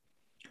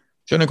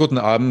Schönen guten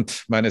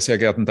Abend, meine sehr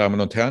geehrten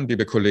Damen und Herren,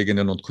 liebe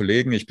Kolleginnen und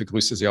Kollegen. Ich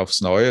begrüße Sie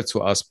aufs Neue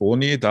zu Ars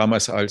Boni.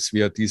 Damals, als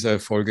wir diese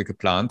Folge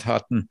geplant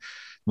hatten,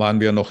 waren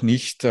wir noch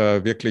nicht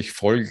wirklich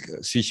voll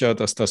sicher,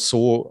 dass das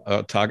so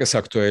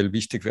tagesaktuell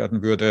wichtig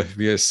werden würde,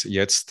 wie es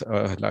jetzt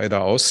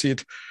leider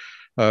aussieht.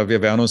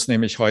 Wir werden uns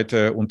nämlich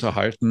heute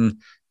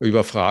unterhalten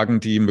über Fragen,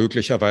 die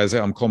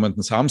möglicherweise am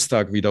kommenden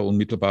Samstag wieder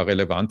unmittelbar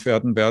relevant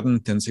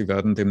werden, denn sie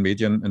werden den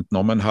Medien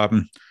entnommen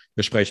haben.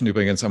 Wir sprechen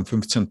übrigens am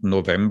 15.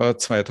 November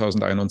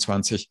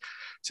 2021.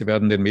 Sie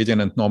werden den Medien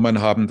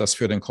entnommen haben, dass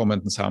für den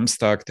kommenden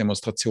Samstag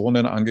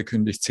Demonstrationen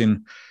angekündigt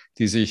sind,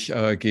 die sich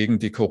gegen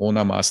die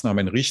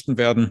Corona-Maßnahmen richten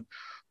werden.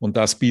 Und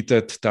das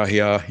bietet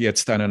daher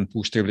jetzt einen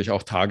buchstäblich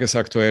auch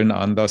tagesaktuellen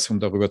Anlass, um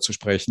darüber zu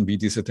sprechen, wie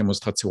diese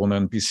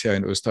Demonstrationen bisher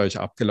in Österreich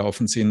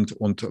abgelaufen sind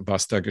und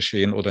was da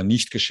geschehen oder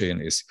nicht geschehen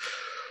ist.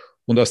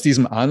 Und aus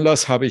diesem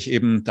Anlass habe ich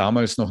eben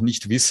damals noch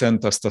nicht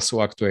wissend, dass das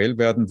so aktuell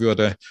werden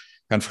würde,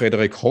 Herrn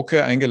Frederik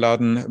Hocke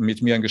eingeladen,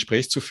 mit mir ein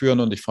Gespräch zu führen.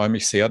 Und ich freue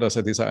mich sehr, dass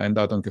er dieser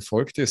Einladung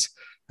gefolgt ist.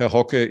 Herr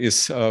Hocke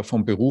ist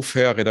vom Beruf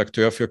her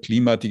Redakteur für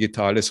Klima,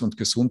 Digitales und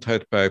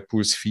Gesundheit bei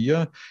Puls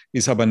 4,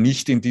 ist aber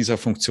nicht in dieser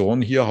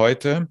Funktion hier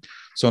heute,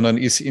 sondern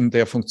ist in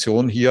der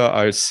Funktion hier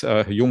als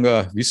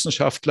junger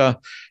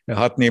Wissenschaftler. Er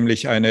hat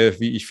nämlich eine,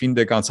 wie ich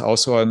finde, ganz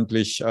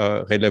außerordentlich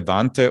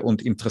relevante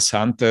und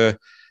interessante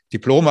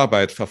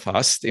Diplomarbeit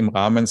verfasst im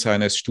Rahmen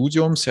seines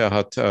Studiums. Er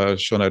hat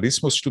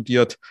Journalismus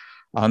studiert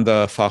an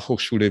der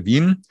Fachhochschule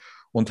Wien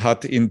und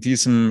hat in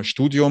diesem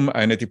Studium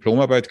eine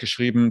Diplomarbeit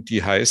geschrieben,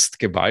 die heißt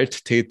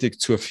Gewalttätig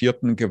zur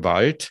vierten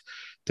Gewalt,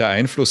 der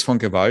Einfluss von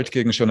Gewalt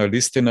gegen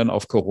Journalistinnen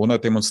auf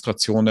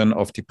Corona-Demonstrationen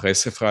auf die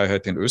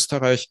Pressefreiheit in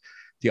Österreich.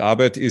 Die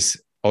Arbeit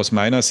ist aus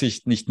meiner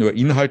Sicht nicht nur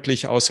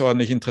inhaltlich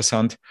außerordentlich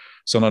interessant,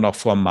 sondern auch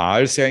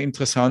formal sehr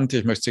interessant.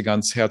 Ich möchte Sie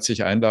ganz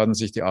herzlich einladen,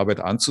 sich die Arbeit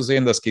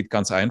anzusehen. Das geht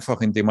ganz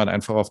einfach, indem man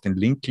einfach auf den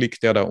Link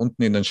klickt, der da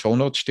unten in den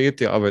Shownotes steht.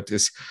 Die Arbeit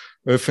ist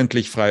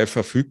öffentlich frei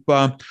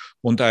verfügbar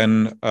und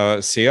ein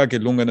sehr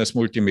gelungenes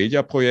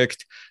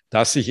Multimedia-Projekt,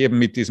 das sich eben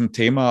mit diesem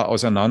Thema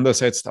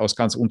auseinandersetzt aus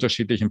ganz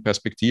unterschiedlichen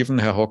Perspektiven.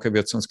 Herr Hocke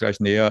wird es uns gleich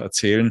näher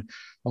erzählen,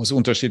 aus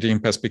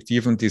unterschiedlichen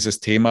Perspektiven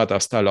dieses Thema,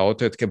 das da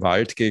lautet,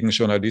 Gewalt gegen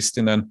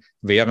Journalistinnen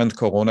während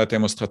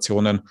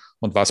Corona-Demonstrationen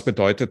und was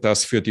bedeutet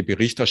das für die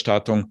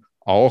Berichterstattung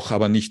auch,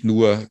 aber nicht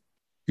nur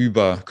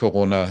über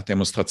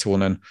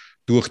Corona-Demonstrationen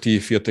durch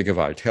die vierte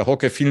Gewalt. Herr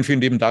Hocke, vielen,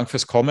 vielen lieben Dank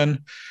fürs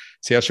Kommen.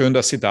 Sehr schön,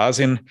 dass Sie da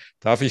sind.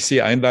 Darf ich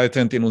Sie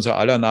einleitend in unser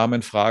aller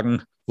Namen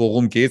fragen,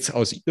 worum geht es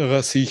aus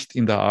Ihrer Sicht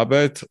in der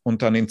Arbeit?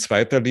 Und dann in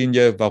zweiter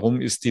Linie, warum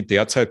ist die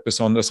derzeit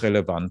besonders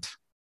relevant?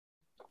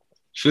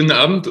 Schönen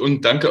Abend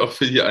und danke auch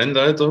für die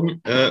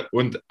Einleitung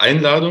und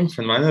Einladung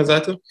von meiner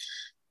Seite.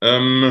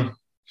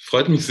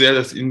 Freut mich sehr,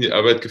 dass Ihnen die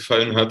Arbeit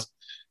gefallen hat.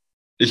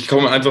 Ich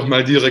komme einfach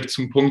mal direkt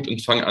zum Punkt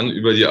und fange an,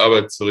 über die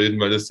Arbeit zu reden,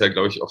 weil das ja,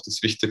 glaube ich, auch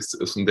das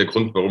Wichtigste ist und der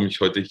Grund, warum ich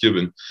heute hier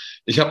bin.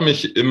 Ich habe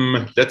mich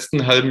im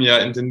letzten halben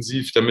Jahr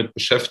intensiv damit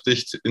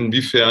beschäftigt,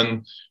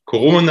 inwiefern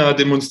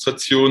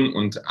Corona-Demonstrationen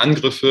und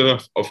Angriffe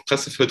auf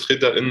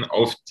PressevertreterInnen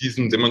auf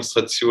diesen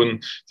Demonstrationen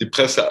die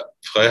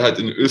Pressefreiheit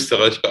in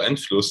Österreich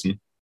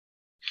beeinflussen.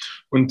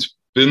 Und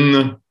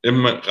bin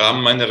im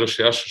Rahmen meiner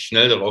Recherche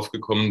schnell darauf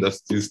gekommen,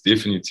 dass die es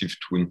definitiv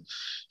tun.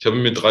 Ich habe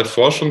mir 3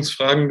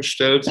 Forschungsfragen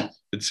gestellt,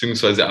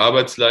 beziehungsweise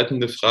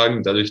arbeitsleitende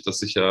Fragen, dadurch,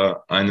 dass ich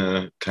ja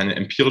keine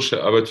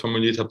empirische Arbeit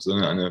formuliert habe,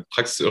 sondern eine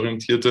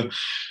praxisorientierte.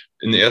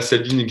 In erster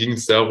Linie ging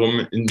es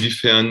darum,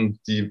 inwiefern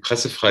die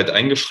Pressefreiheit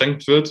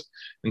eingeschränkt wird.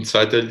 In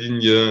zweiter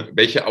Linie,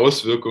 welche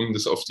Auswirkungen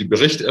das auf die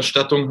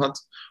Berichterstattung hat.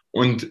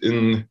 Und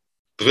in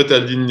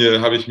dritter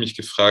Linie habe ich mich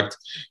gefragt,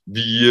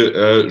 wie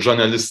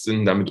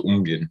Journalistinnen damit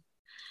umgehen.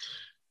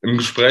 Im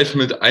Gespräch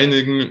mit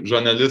einigen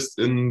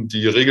JournalistInnen,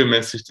 die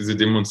regelmäßig diese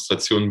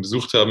Demonstrationen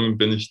besucht haben,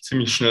 bin ich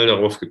ziemlich schnell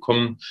darauf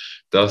gekommen,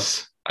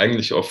 dass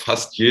eigentlich auf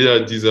fast jeder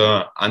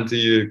dieser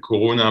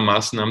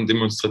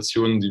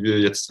Anti-Corona-Maßnahmen-Demonstrationen, die wir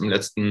jetzt im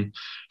letzten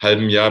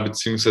halben Jahr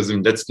beziehungsweise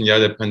im letzten Jahr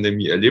der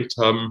Pandemie erlebt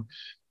haben,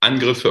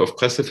 Angriffe auf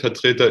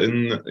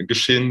PressevertreterInnen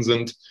geschehen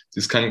sind.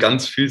 Dies kann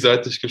ganz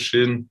vielseitig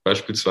geschehen,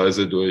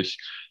 beispielsweise durch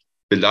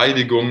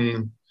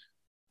Beleidigungen,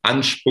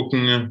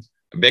 Anspucken,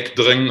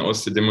 Wegdrängen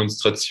aus der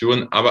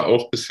Demonstration, aber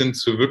auch bis hin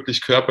zu wirklich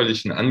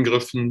körperlichen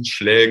Angriffen,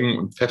 Schlägen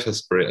und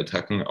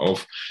Pfefferspray-Attacken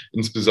auf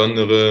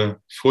insbesondere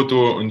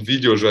Foto- und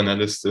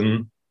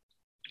Videojournalistinnen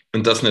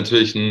und das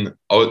natürlich eine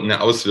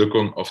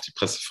Auswirkung auf die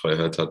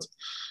Pressefreiheit hat.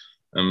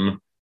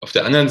 Auf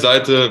der anderen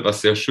Seite,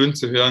 was sehr schön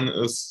zu hören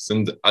ist,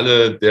 sind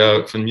alle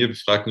der von mir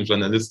befragten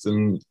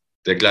Journalistinnen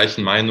der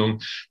gleichen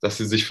Meinung, dass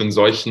sie sich von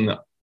solchen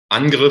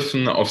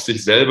Angriffen auf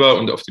sich selber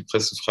und auf die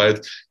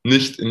Pressefreiheit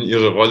nicht in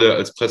ihre Rolle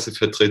als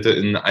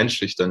PressevertreterInnen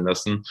einschüchtern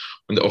lassen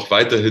und auch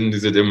weiterhin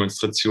diese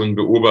Demonstrationen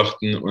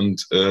beobachten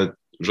und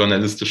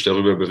journalistisch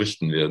darüber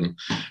berichten werden,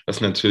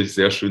 was natürlich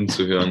sehr schön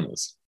zu hören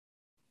ist.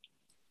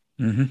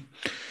 Mhm.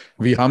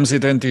 Wie haben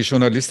Sie denn die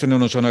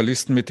Journalistinnen und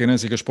Journalisten, mit denen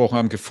Sie gesprochen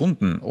haben,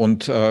 gefunden?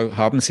 Und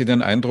haben Sie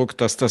den Eindruck,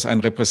 dass das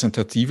ein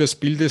repräsentatives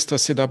Bild ist,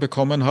 das Sie da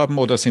bekommen haben?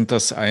 Oder sind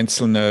das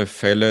einzelne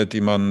Fälle,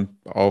 die man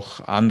auch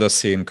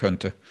anders sehen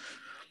könnte?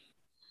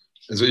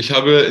 Also ich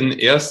habe in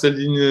erster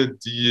Linie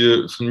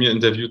die von mir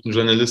interviewten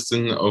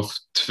Journalistinnen auf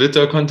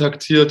Twitter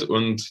kontaktiert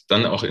und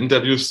dann auch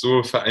Interviews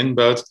so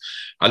vereinbart.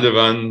 Alle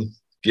waren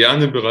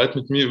gerne bereit,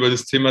 mit mir über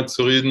das Thema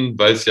zu reden,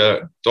 weil es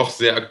ja doch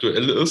sehr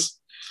aktuell ist.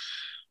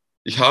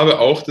 Ich habe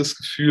auch das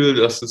Gefühl,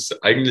 dass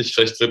es eigentlich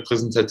recht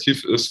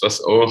repräsentativ ist,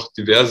 was auch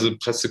diverse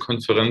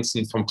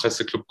Pressekonferenzen vom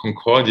Presseclub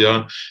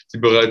Concordia, die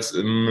bereits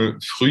im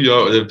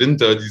Frühjahr oder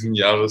Winter diesen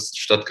Jahres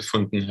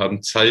stattgefunden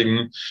haben,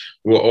 zeigen,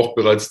 wo auch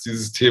bereits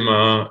dieses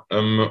Thema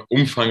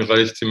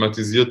umfangreich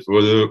thematisiert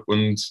wurde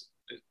und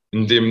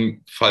in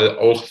dem Fall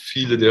auch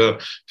viele der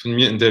von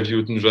mir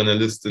interviewten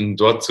Journalistinnen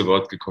dort zu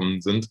Wort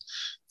gekommen sind.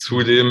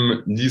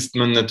 Zudem liest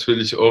man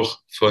natürlich auch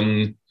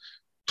von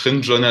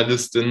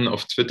Printjournalistinnen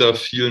auf Twitter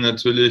viel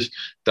natürlich,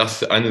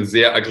 dass eine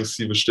sehr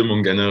aggressive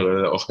Stimmung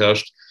generell auch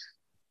herrscht.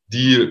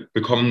 Die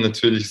bekommen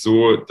natürlich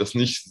so das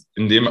nicht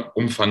in dem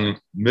Umfang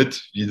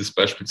mit, wie das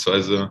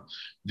beispielsweise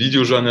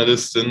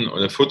Videojournalistinnen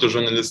oder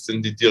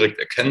Fotojournalistinnen, die direkt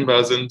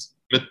erkennbar sind,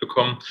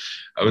 mitbekommen.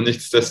 Aber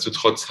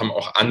nichtsdestotrotz haben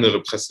auch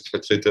andere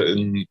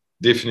PressevertreterInnen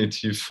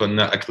definitiv von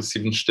einer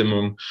aggressiven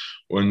Stimmung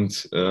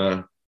und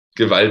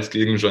Gewalt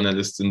gegen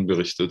Journalistinnen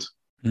berichtet.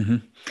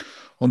 Mhm.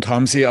 Und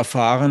haben Sie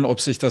erfahren, ob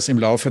sich das im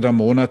Laufe der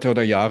Monate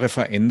oder Jahre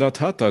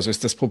verändert hat? Also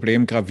ist das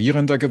Problem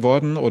gravierender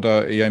geworden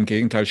oder eher im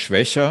Gegenteil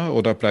schwächer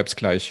oder bleibt es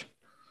gleich?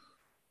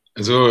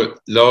 Also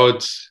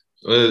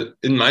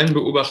in meinen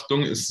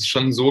Beobachtungen ist es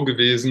schon so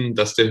gewesen,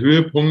 dass der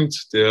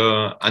Höhepunkt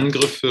der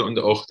Angriffe und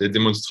auch der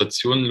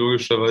Demonstrationen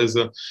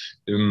logischerweise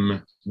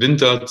im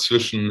Winter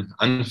zwischen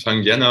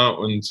Anfang Jänner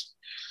und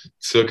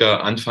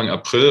circa Anfang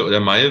April oder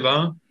Mai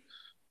war.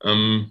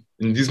 In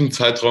diesem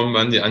Zeitraum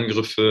waren die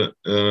Angriffe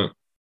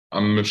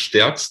am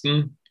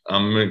stärksten,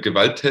 am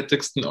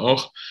gewalttätigsten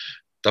auch.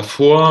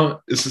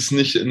 Davor ist es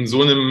nicht in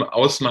so einem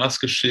Ausmaß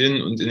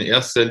geschehen und in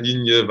erster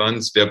Linie waren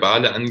es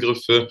verbale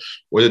Angriffe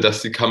oder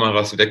dass die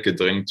Kameras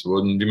weggedrängt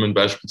wurden, wie man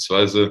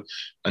beispielsweise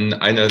an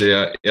einer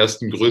der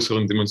ersten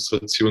größeren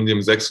Demonstrationen, die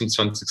am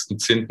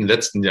 26.10.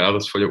 letzten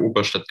Jahres vor der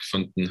Oper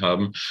stattgefunden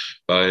haben,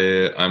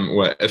 bei einem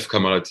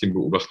ORF-Kamerateam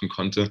beobachten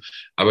konnte.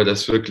 Aber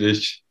dass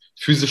wirklich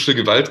physische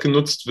Gewalt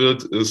genutzt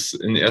wird, ist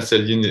in erster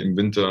Linie im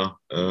Winter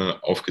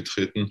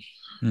aufgetreten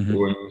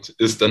und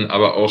ist dann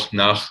aber auch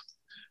nach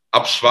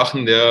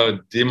Abschwachen der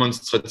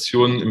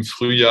Demonstrationen im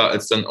Frühjahr,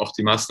 als dann auch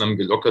die Maßnahmen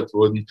gelockert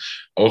wurden,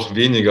 auch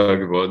weniger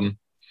geworden.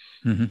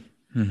 Mhm.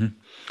 Mhm.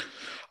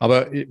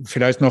 Aber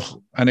vielleicht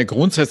noch eine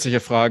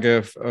grundsätzliche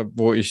Frage,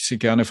 wo ich Sie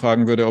gerne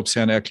fragen würde, ob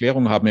Sie eine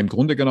Erklärung haben. Im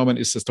Grunde genommen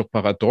ist es doch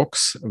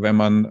paradox, wenn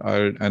man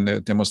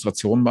eine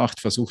Demonstration macht,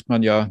 versucht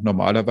man ja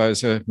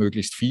normalerweise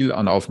möglichst viel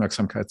an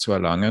Aufmerksamkeit zu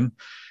erlangen,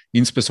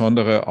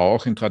 insbesondere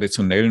auch in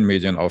traditionellen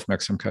Medien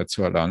Aufmerksamkeit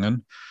zu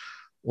erlangen.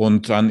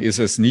 Und dann ist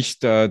es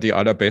nicht die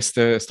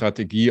allerbeste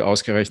Strategie,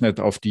 ausgerechnet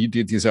auf die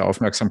diese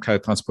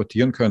Aufmerksamkeit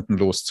transportieren könnten,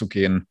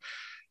 loszugehen.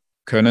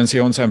 Können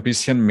Sie uns ein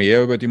bisschen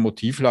mehr über die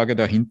Motivlage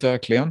dahinter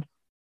erklären?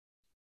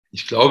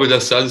 Ich glaube,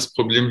 dass da das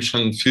Problem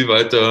schon viel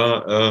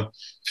weiter,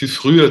 viel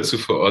früher zu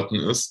verorten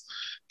ist.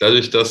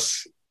 Dadurch,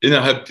 dass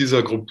innerhalb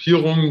dieser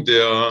Gruppierung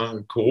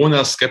der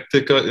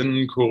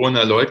Corona-SkeptikerInnen,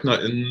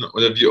 Corona-LeugnerInnen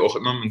oder wie auch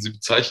immer man sie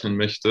bezeichnen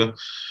möchte,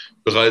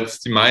 bereits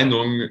die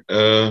Meinung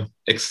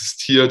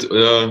existiert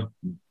oder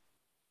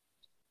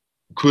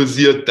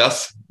kursiert,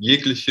 dass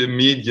jegliche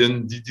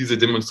Medien, die diese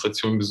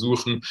Demonstration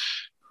besuchen,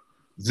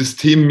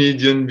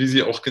 Systemmedien, wie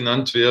sie auch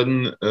genannt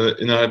werden,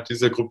 innerhalb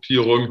dieser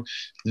Gruppierung,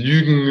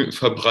 Lügen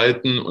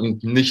verbreiten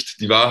und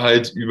nicht die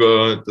Wahrheit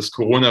über das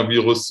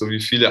Coronavirus sowie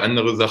viele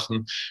andere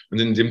Sachen und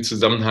in dem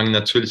Zusammenhang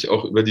natürlich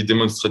auch über die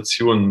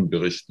Demonstrationen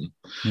berichten.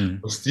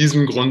 Aus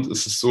diesem Grund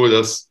ist es so,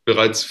 dass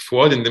bereits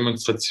vor den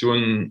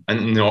Demonstrationen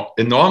ein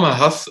enormer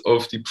Hass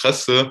auf die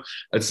Presse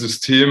als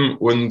System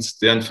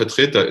und deren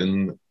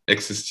VertreterInnen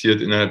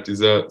existiert innerhalb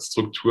dieser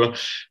Struktur,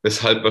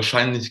 weshalb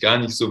wahrscheinlich gar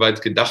nicht so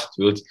weit gedacht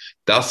wird,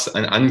 dass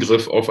ein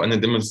Angriff auf eine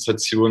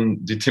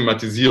Demonstration die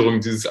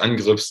Thematisierung dieses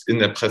Angriffs in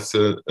der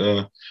Presse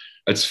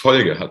als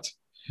Folge hat.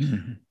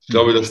 Ich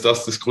glaube, dass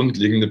das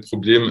grundlegende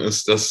Problem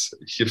ist, dass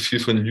hier viel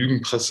von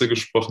Lügenpresse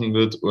gesprochen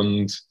wird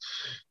und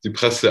die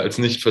Presse als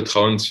nicht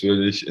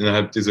vertrauenswürdig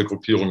innerhalb dieser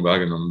Gruppierung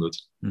wahrgenommen wird.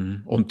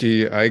 Und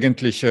die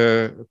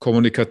eigentliche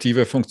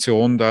kommunikative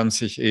Funktion dann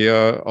sich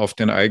eher auf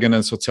den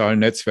eigenen sozialen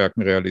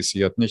Netzwerken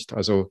realisiert, nicht?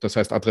 Also das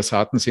heißt,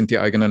 Adressaten sind die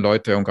eigenen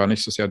Leute und gar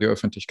nicht so sehr die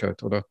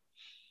Öffentlichkeit, oder?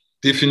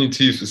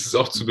 Definitiv. Es ist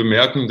auch zu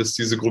bemerken, dass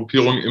diese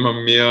Gruppierung immer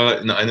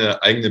mehr in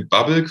eine eigene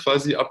Bubble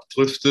quasi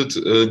abdriftet,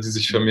 die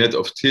sich vermehrt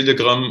auf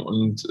Telegram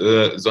und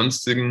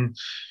sonstigen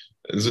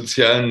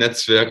sozialen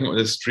Netzwerken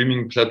oder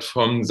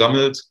Streaming-Plattformen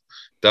sammelt,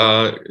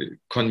 da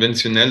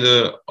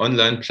konventionelle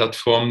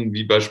Online-Plattformen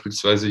wie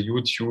beispielsweise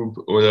YouTube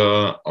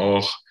oder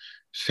auch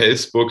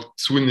Facebook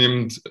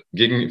zunehmend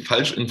gegen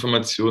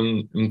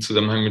Falschinformationen im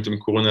Zusammenhang mit dem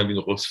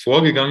Coronavirus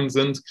vorgegangen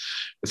sind,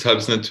 weshalb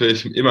es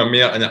natürlich immer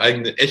mehr eine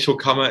eigene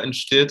Echokammer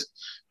entsteht.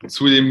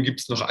 Zudem gibt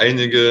es noch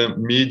einige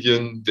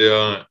Medien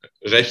der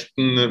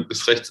rechten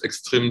bis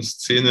rechtsextremen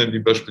Szene, wie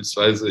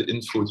beispielsweise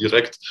Info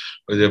Direkt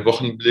oder der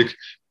Wochenblick,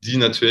 die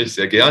natürlich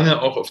sehr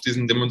gerne auch auf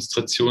diesen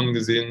Demonstrationen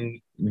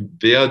gesehen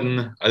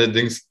werden.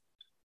 Allerdings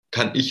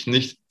kann ich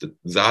nicht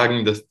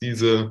sagen, dass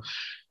diese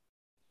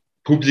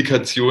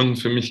Publikationen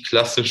für mich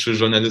klassische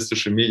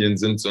journalistische Medien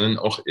sind, sondern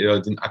auch eher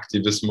den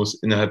Aktivismus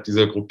innerhalb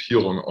dieser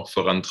Gruppierung auch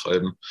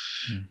vorantreiben.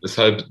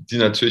 Weshalb die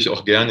natürlich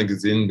auch gerne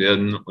gesehen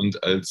werden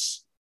und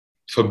als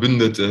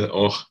Verbündete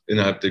auch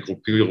innerhalb der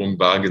Gruppierung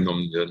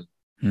wahrgenommen werden.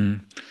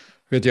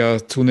 Wird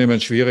ja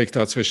zunehmend schwierig,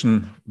 da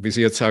zwischen, wie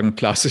Sie jetzt sagen,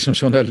 klassischem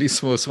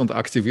Journalismus und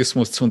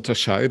Aktivismus zu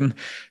unterscheiden.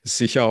 Das ist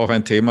sicher auch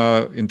ein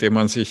Thema, in dem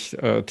man sich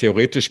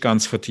theoretisch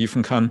ganz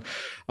vertiefen kann.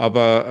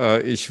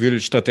 Aber ich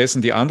will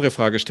stattdessen die andere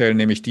Frage stellen,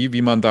 nämlich die,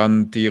 wie man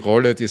dann die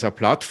Rolle dieser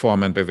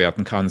Plattformen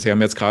bewerten kann. Sie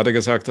haben jetzt gerade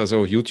gesagt,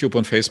 also YouTube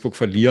und Facebook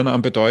verlieren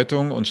an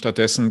Bedeutung und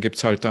stattdessen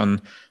gibt's halt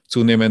dann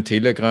zunehmend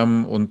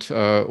Telegram und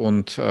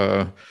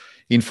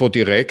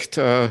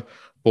Infodirect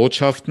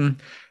Botschaften.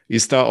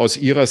 Ist da aus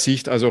Ihrer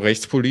Sicht also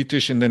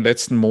rechtspolitisch in den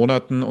letzten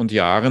Monaten und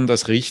Jahren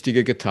das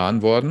Richtige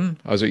getan worden?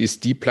 Also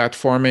ist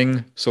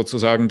Deplatforming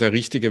sozusagen der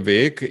richtige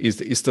Weg?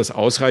 Ist das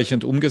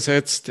ausreichend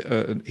umgesetzt?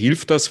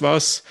 Hilft das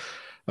was?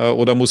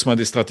 Oder muss man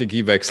die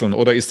Strategie wechseln?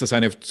 Oder ist das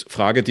eine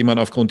Frage, die man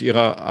aufgrund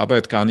Ihrer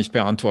Arbeit gar nicht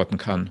beantworten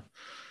kann?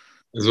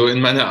 Also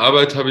in meiner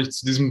Arbeit habe ich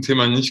zu diesem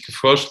Thema nicht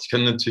geforscht. Ich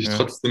kann natürlich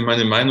trotzdem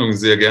meine Meinung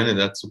sehr gerne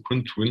dazu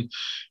kundtun.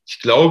 Ich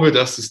glaube,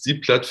 dass das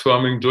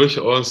Deplatforming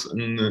durchaus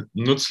ein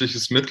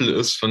nützliches Mittel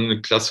ist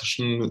von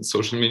klassischen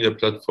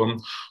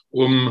Social-Media-Plattformen,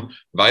 um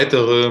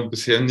weitere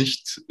bisher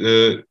nicht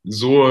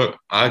so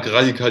arg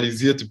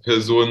radikalisierte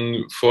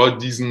Personen vor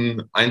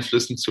diesen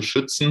Einflüssen zu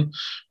schützen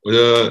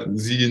oder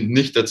sie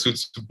nicht dazu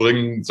zu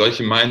bringen,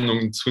 solche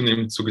Meinungen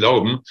zunehmend zu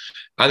glauben.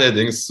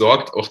 Allerdings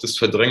sorgt auch das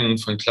Verdrängen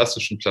von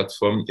klassischen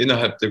Plattformen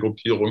innerhalb der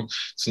Gruppierung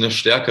zu einer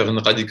stärkeren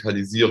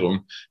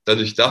Radikalisierung.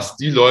 Dadurch, dass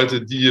die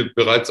Leute, die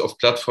bereits auf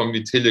Plattformen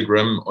wie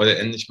Telegram oder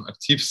Ähnlichem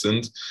aktiv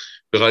sind,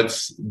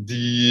 bereits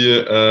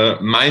die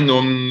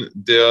Meinungen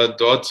der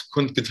dort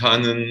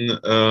kundgetanen,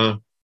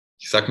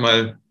 ich sag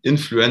mal,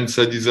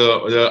 Influencer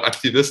dieser oder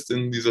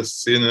Aktivistinnen dieser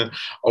Szene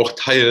auch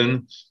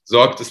teilen,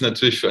 sorgt es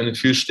natürlich für eine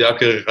viel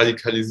stärkere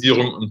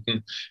Radikalisierung und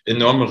ein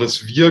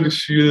enormeres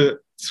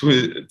Wir-Gefühl,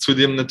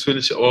 zudem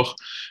natürlich auch,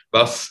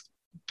 was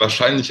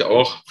wahrscheinlich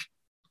auch,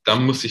 da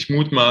muss ich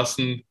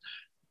mutmaßen,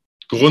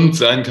 Grund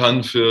sein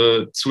kann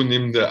für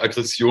zunehmende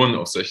Aggressionen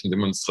auf solchen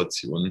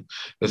Demonstrationen.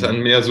 Dass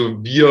ein mehr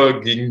so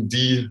wir gegen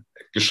die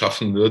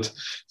geschaffen wird,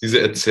 diese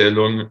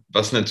Erzählung,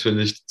 was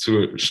natürlich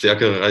zu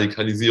stärkerer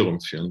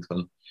Radikalisierung führen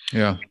kann.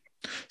 Ja.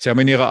 Sie haben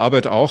in Ihrer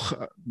Arbeit auch,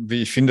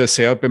 wie ich finde,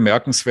 sehr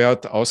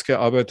bemerkenswert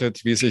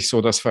ausgearbeitet, wie sich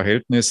so das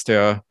Verhältnis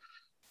der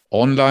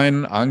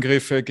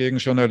Online-Angriffe gegen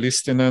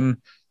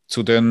Journalistinnen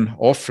zu den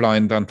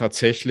offline dann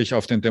tatsächlich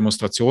auf den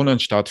Demonstrationen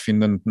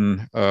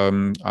stattfindenden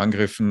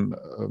Angriffen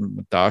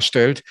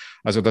darstellt.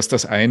 Also dass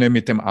das eine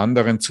mit dem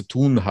anderen zu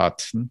tun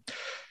hat.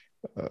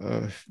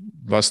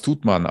 Was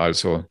tut man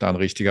also dann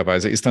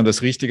richtigerweise? Ist dann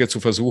das Richtige zu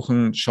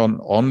versuchen, schon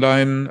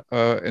online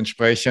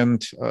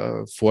entsprechend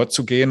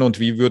vorzugehen und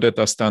wie würde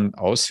das dann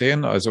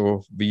aussehen?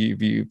 Also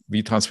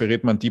wie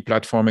transferiert man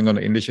Deplatforming und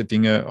ähnliche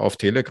Dinge auf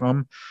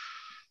Telegram?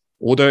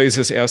 Oder ist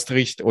es erst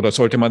richtig, oder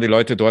sollte man die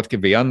Leute dort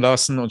gewähren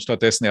lassen und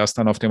stattdessen erst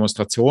dann auf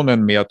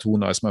Demonstrationen mehr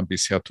tun, als man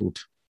bisher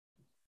tut?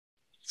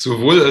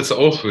 Sowohl als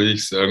auch, würde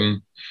ich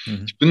sagen.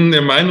 Ich bin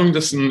der Meinung,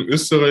 dass in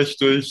Österreich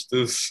durch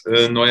das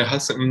neue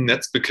Hass im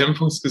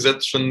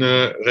Netzbekämpfungsgesetz schon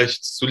eine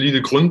recht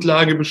solide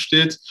Grundlage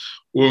besteht,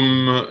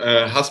 um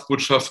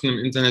Hassbotschaften im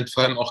Internet,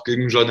 vor allem auch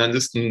gegen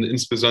Journalisten,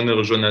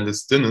 insbesondere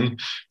Journalistinnen,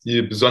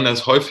 die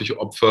besonders häufig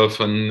Opfer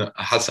von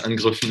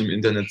Hassangriffen im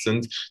Internet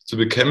sind, zu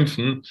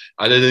bekämpfen.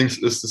 Allerdings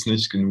ist es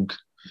nicht genug.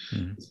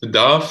 Es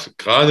bedarf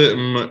gerade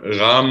im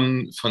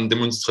Rahmen von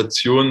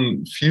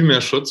Demonstrationen viel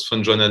mehr Schutz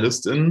von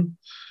JournalistInnen,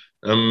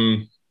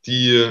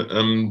 die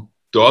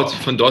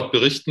von dort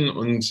berichten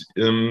und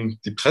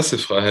die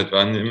Pressefreiheit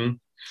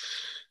wahrnehmen.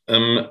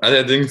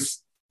 Allerdings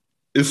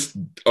ist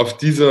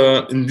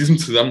in diesem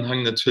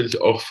Zusammenhang natürlich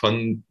auch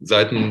von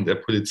Seiten der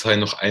Polizei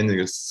noch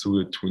einiges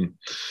zu tun.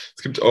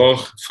 Es gibt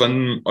auch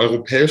von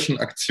Europäischen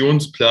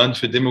Aktionsplan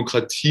für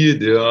Demokratie,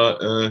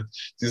 der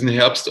diesen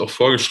Herbst auch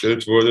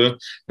vorgestellt wurde,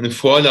 eine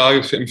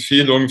Vorlage für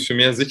Empfehlungen für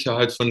mehr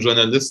Sicherheit von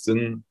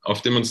Journalistinnen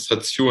auf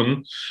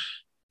Demonstrationen.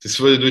 Das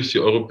wurde durch die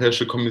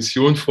Europäische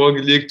Kommission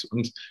vorgelegt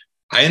und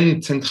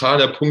ein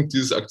zentraler Punkt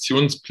dieses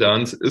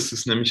Aktionsplans ist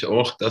es nämlich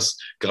auch, dass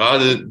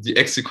gerade die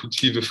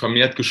Exekutive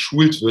vermehrt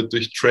geschult wird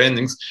durch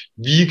Trainings,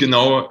 wie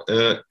genau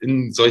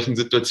in solchen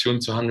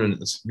Situationen zu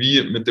handeln ist,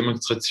 wie mit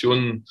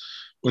Demonstrationen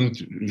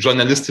und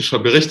journalistischer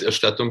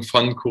Berichterstattung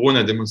von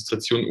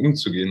Corona-Demonstrationen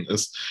umzugehen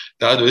ist.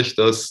 Dadurch,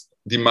 dass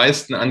die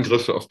meisten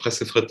Angriffe auf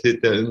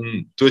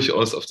PressevertreterInnen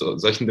durchaus auf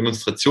solchen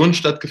Demonstrationen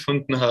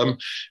stattgefunden haben,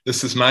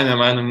 ist es meiner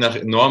Meinung nach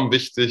enorm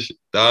wichtig,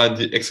 da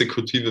die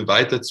Exekutive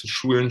weiter zu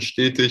schulen,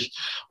 stetig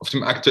auf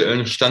dem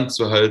aktuellen Stand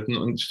zu halten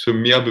und für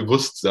mehr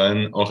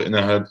Bewusstsein auch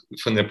innerhalb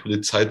von der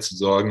Polizei zu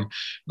sorgen,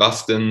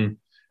 was denn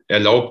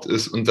erlaubt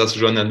ist und dass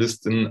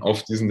Journalistinnen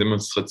auf diesen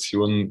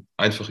Demonstrationen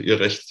einfach ihr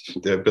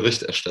Recht der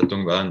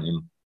Berichterstattung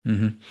wahrnehmen.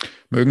 Mhm.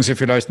 Mögen Sie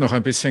vielleicht noch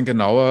ein bisschen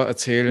genauer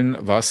erzählen,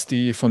 was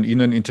die von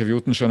Ihnen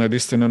interviewten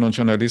Journalistinnen und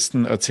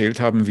Journalisten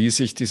erzählt haben, wie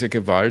sich diese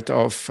Gewalt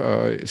auf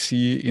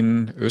Sie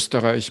in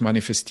Österreich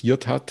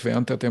manifestiert hat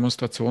während der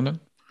Demonstrationen?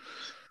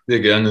 Sehr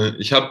gerne.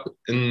 Ich habe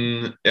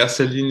in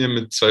erster Linie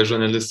mit zwei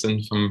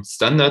Journalistinnen vom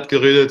Standard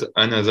geredet,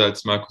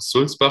 einerseits Markus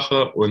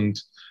Sulzbacher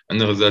und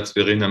andererseits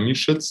Verena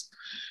Mieschitz.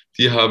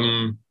 Die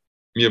haben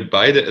mir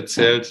beide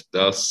erzählt,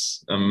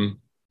 dass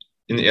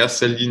in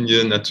erster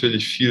Linie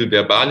natürlich viel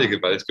verbale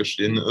Gewalt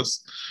geschehen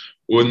ist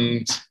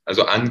und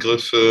also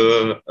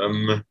Angriffe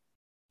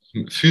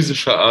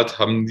physischer Art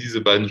haben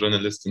diese beiden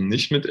Journalistinnen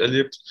nicht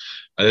miterlebt.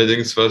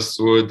 Allerdings war es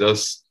so,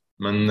 dass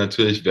man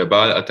natürlich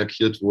verbal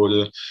attackiert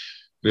wurde.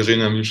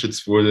 Verena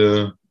Mieschitz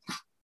wurde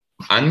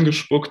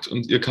angespuckt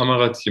und ihr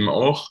Kamerateam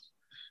auch,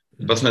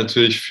 was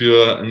natürlich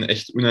für ein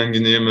echt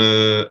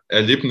unangenehmes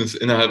Erlebnis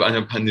innerhalb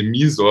einer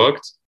Pandemie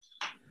sorgt.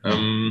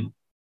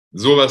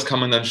 Sowas kann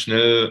man dann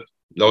schnell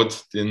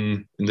laut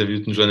den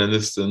interviewten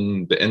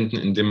Journalisten beenden,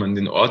 indem man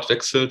den Ort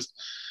wechselt.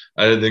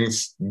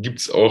 Allerdings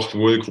gibt es auch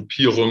wohl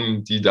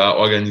Gruppierungen, die da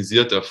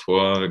organisierter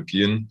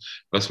vorgehen,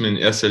 was mir in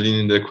erster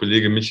Linie der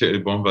Kollege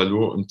Michael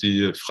Bonvalot und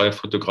die freie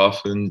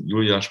Fotografin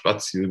Julia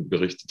Spaziel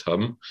berichtet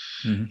haben,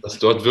 Mhm. dass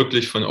dort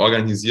wirklich von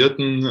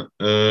organisierten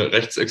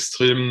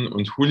rechtsextremen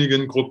und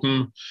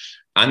Hooligan-Gruppen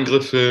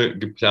Angriffe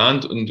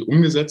geplant und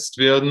umgesetzt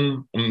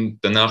werden, um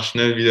danach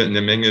schnell wieder in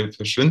der Menge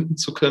verschwinden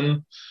zu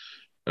können.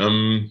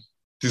 Ähm,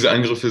 diese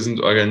Angriffe sind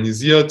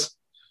organisiert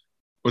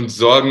und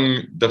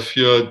sorgen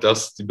dafür,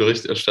 dass die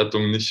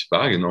Berichterstattung nicht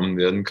wahrgenommen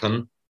werden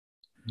kann.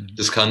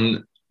 Das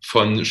kann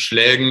von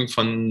Schlägen,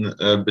 von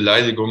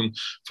Beleidigungen,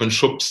 von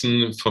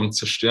Schubsen, vom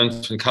Zerstören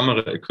von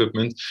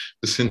Kameraequipment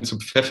bis hin zu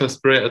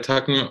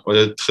Pfefferspray-Attacken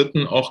oder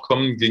Tritten auch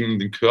kommen gegen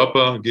den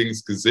Körper, gegen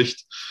das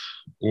Gesicht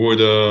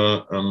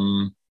oder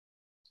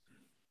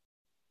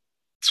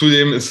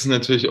zudem ist es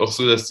natürlich auch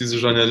so, dass diese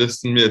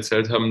Journalisten mir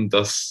erzählt haben,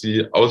 dass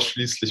sie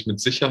ausschließlich mit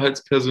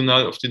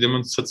Sicherheitspersonal auf die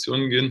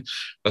Demonstrationen gehen,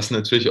 was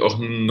natürlich auch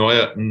ein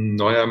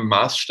neuer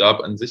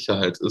Maßstab an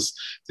Sicherheit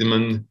ist, den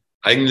man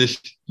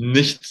eigentlich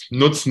nicht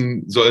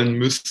nutzen sollen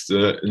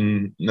müsste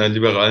in einer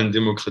liberalen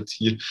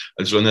Demokratie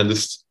als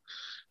Journalist,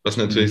 was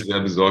natürlich Mhm. sehr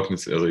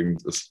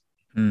besorgniserregend ist.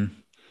 Mhm.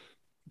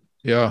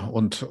 Ja,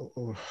 und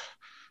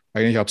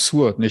eigentlich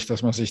absurd, nicht,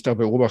 dass man sich da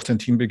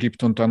beobachtend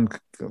hinbegibt und dann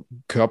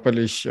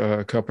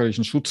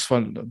körperlichen Schutz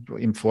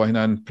im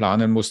Vorhinein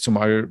planen muss,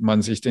 zumal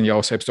man sich den ja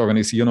auch selbst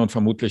organisieren und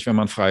vermutlich, wenn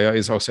man freier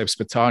ist, auch selbst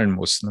bezahlen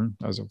muss. Ne?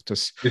 Also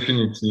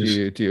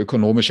Definitiv. die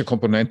ökonomische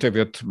Komponente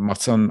macht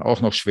es dann auch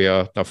noch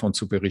schwer, davon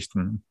zu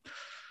berichten.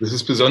 Das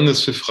ist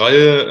besonders für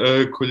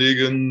freie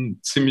Kolleginnen ein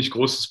ziemlich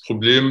großes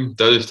Problem,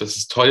 dadurch, dass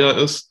es teuer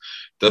ist,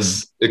 Mhm.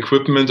 dass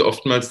Equipment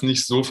oftmals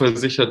nicht so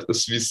versichert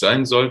ist, wie es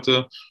sein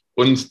sollte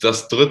und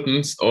dass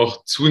drittens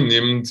auch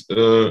zunehmend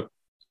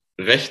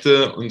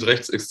rechte und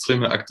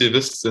rechtsextreme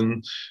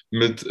Aktivistinnen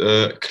mit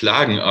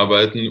Klagen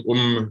arbeiten,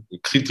 um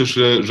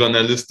kritische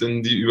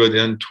Journalistinnen, die über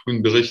deren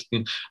Tun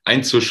berichten,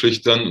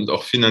 einzuschüchtern und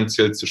auch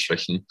finanziell zu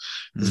schwächen.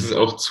 Das ist Mhm.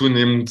 auch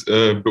zunehmend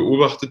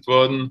beobachtet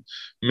worden.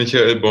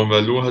 Michael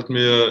Bonvalot hat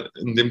mir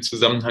in dem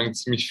Zusammenhang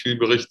ziemlich viel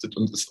berichtet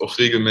und ist auch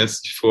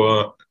regelmäßig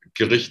vor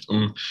Gericht,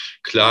 um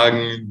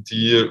Klagen,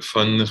 die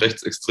von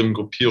rechtsextremen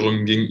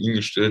Gruppierungen gegen ihn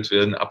gestellt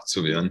werden,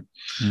 abzuwehren.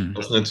 Mhm.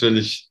 Was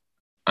natürlich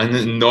eine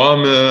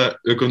enorme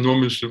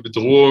ökonomische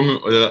Bedrohung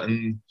oder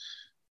ein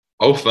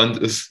Aufwand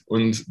ist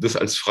und das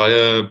als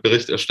freie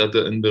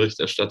Berichterstatterin,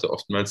 Berichterstatter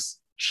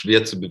oftmals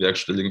schwer zu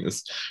bewerkstelligen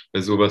ist,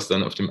 bei sowas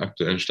dann auf dem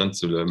aktuellen Stand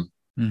zu bleiben.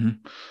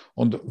 Mhm.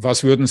 Und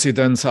was würden Sie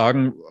denn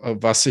sagen,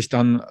 was sich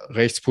dann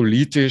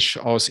rechtspolitisch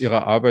aus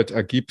Ihrer Arbeit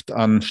ergibt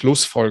an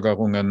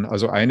Schlussfolgerungen?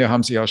 Also eine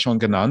haben Sie ja schon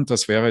genannt,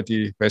 das wäre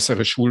die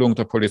bessere Schulung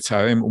der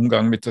Polizei im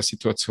Umgang mit der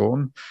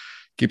Situation.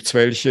 Gibt es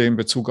welche in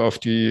Bezug auf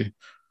die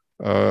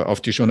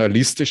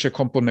journalistische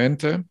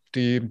Komponente,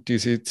 die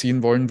Sie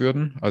ziehen wollen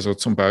würden? Also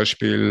zum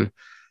Beispiel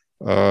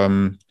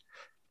ähm,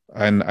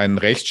 ein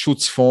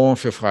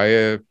Rechtsschutzfonds für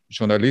freie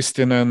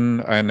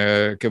Journalistinnen,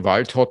 eine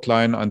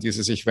Gewalthotline, an die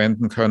sie sich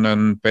wenden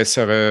können,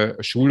 bessere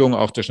Schulung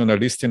auch der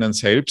Journalistinnen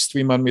selbst,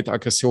 wie man mit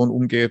Aggression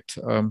umgeht,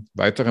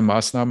 weitere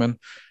Maßnahmen.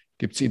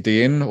 Gibt es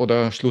Ideen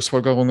oder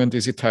Schlussfolgerungen,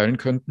 die Sie teilen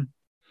könnten?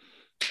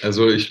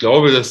 Also ich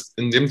glaube, dass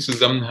in dem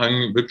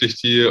Zusammenhang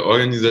wirklich die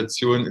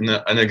Organisation in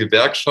einer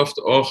Gewerkschaft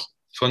auch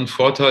von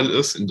Vorteil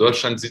ist. In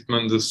Deutschland sieht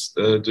man das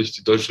durch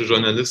die Deutsche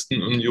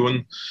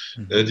Journalistenunion,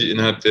 Mhm. die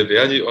innerhalb der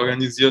Verdi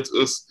organisiert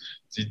ist,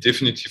 die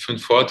definitiv von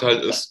Vorteil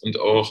ist und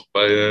auch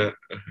bei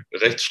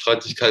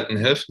Rechtsstreitigkeiten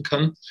helfen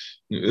kann.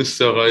 In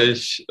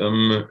Österreich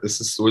ist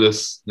es so,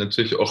 dass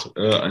natürlich auch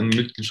eine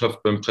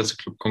Mitgliedschaft beim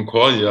Presseclub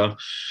Concordia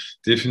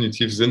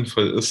definitiv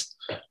sinnvoll ist.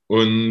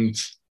 Und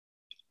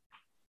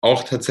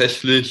auch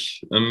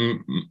tatsächlich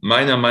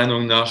meiner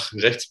Meinung nach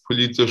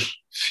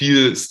rechtspolitisch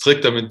viel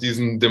strikter mit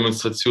diesen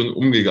Demonstrationen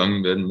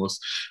umgegangen werden muss.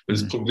 Weil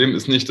das Mhm. Problem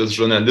ist nicht, dass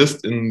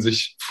JournalistInnen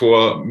sich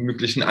vor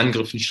möglichen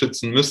Angriffen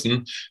schützen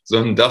müssen,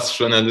 sondern dass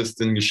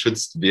JournalistInnen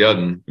geschützt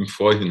werden im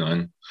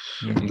Vorhinein.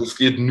 Ja. Und das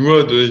geht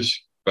nur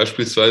durch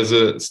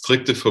beispielsweise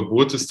strikte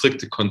Verbote,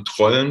 strikte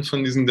Kontrollen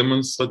von diesen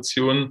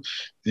Demonstrationen,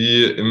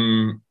 die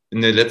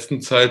in der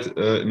letzten Zeit,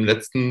 im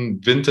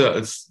letzten Winter,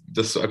 als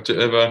das so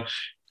aktuell war,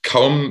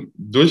 kaum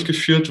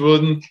durchgeführt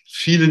wurden.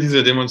 Viele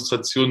dieser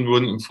Demonstrationen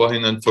wurden im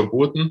Vorhinein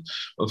verboten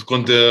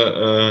aufgrund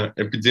der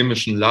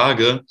epidemischen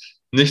Lage.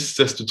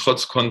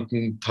 Nichtsdestotrotz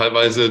konnten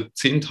teilweise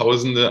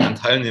Zehntausende an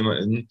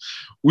TeilnehmerInnen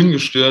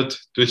ungestört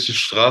durch die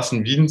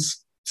Straßen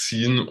Wiens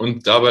ziehen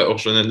und dabei auch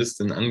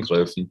Journalistinnen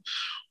angreifen.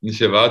 Und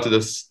ich erwarte,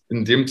 dass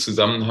in dem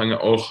Zusammenhang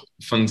auch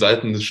von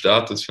Seiten des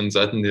Staates, von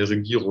Seiten der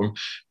Regierung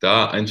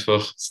da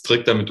einfach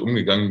strikt damit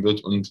umgegangen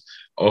wird und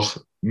auch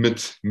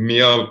mit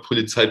mehr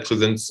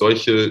Polizeipräsenz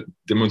solche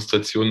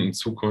Demonstrationen in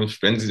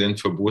Zukunft, wenn sie denn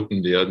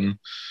verboten werden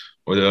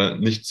oder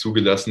nicht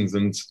zugelassen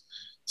sind,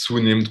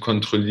 zunehmend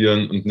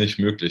kontrollieren und nicht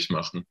möglich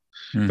machen.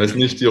 Weil es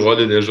nicht die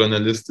Rolle der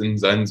Journalistin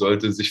sein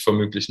sollte, sich vor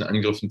möglichen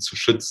Angriffen zu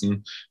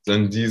schützen,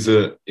 sondern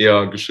diese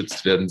eher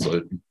geschützt werden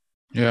sollten.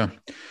 Ja,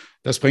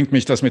 das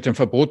mit dem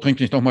Verbot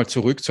bringt mich nochmal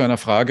zurück zu einer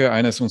Frage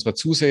eines unserer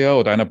Zuseher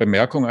oder einer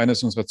Bemerkung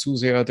eines unserer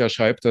Zuseher, der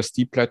schreibt, dass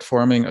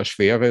Deplatforming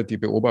erschwere die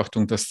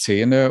Beobachtung der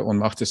Szene und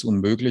macht es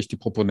unmöglich, die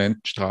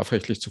Proponenten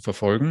strafrechtlich zu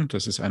verfolgen.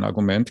 Das ist ein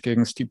Argument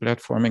gegen das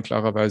Deplatforming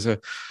klarerweise.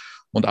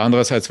 Und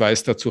andererseits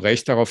weist er zu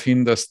Recht darauf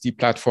hin, dass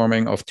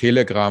Deplatforming auf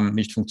Telegram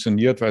nicht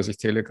funktioniert, weil sich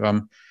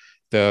Telegram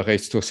der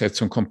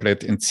Rechtsdurchsetzung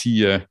komplett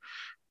entziehe.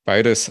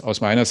 Beides aus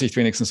meiner Sicht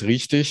wenigstens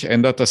richtig.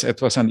 Ändert das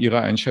etwas an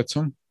Ihrer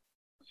Einschätzung?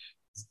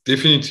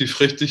 Definitiv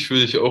richtig,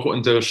 würde ich auch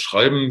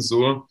unterschreiben.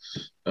 So,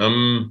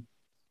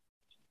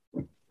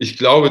 ich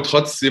glaube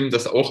trotzdem,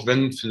 dass auch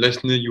wenn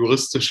vielleicht eine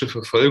juristische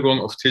Verfolgung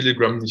auf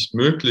Telegram nicht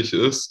möglich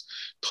ist,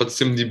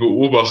 trotzdem die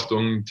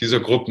Beobachtung dieser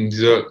Gruppen,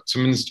 dieser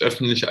zumindest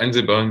öffentlich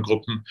einsehbaren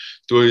Gruppen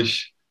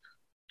durch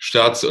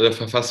Staats- oder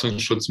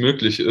Verfassungsschutz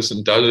möglich ist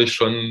und dadurch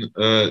schon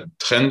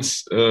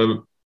Trends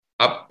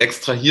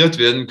extrahiert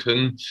werden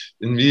können,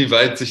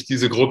 inwieweit sich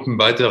diese Gruppen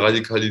weiter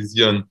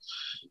radikalisieren.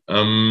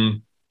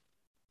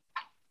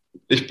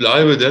 Ich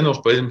bleibe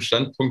dennoch bei dem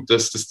Standpunkt,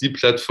 dass das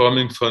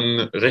Deplatforming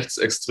von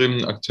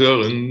rechtsextremen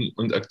Akteurinnen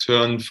und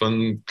Akteuren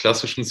von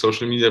klassischen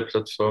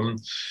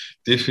Social-Media-Plattformen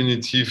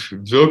definitiv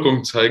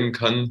Wirkung zeigen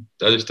kann,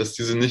 dadurch, dass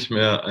diese nicht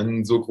mehr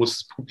ein so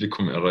großes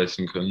Publikum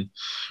erreichen können.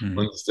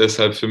 Und es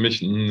deshalb für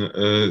mich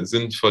ein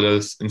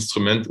sinnvolles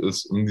Instrument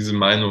ist, um diese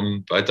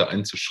Meinungen weiter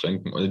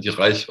einzuschränken oder die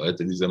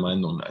Reichweite dieser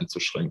Meinungen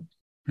einzuschränken.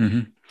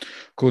 Mhm.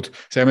 Gut,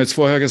 Sie haben jetzt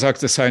vorher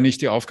gesagt, es sei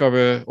nicht die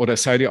Aufgabe oder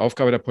es sei die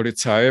Aufgabe der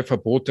Polizei,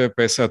 Verbote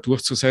besser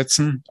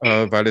durchzusetzen,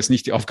 weil es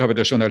nicht die Aufgabe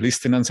der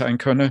Journalistinnen sein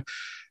könne,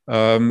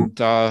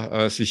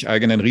 sich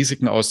eigenen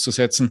Risiken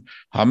auszusetzen.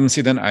 Haben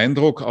Sie den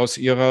Eindruck aus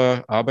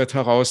Ihrer Arbeit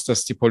heraus,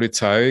 dass die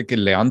Polizei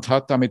gelernt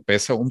hat, damit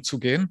besser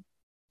umzugehen?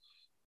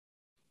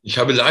 Ich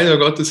habe leider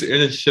Gottes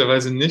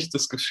ehrlicherweise nicht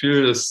das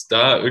Gefühl, dass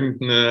da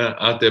irgendeine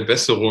Art der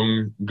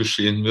Besserung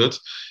geschehen wird.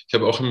 Ich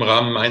habe auch im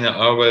Rahmen meiner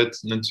Arbeit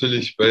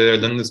natürlich bei der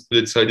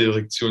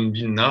Landespolizeidirektion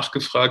Wien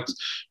nachgefragt,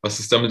 was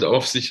es damit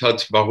auf sich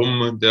hat,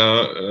 warum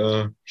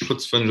der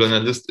Schutz von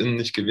JournalistInnen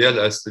nicht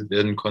gewährleistet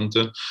werden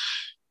konnte.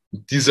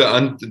 Diese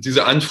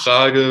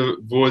Anfrage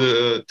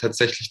wurde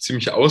tatsächlich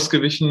ziemlich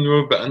ausgewichen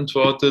nur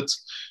beantwortet.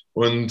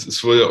 Und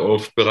es wurde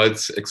auf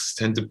bereits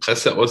existente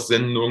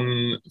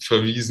Presseaussendungen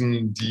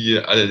verwiesen, die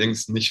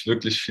allerdings nicht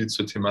wirklich viel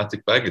zur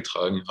Thematik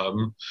beigetragen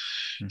haben.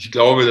 Ich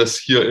glaube, dass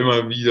hier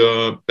immer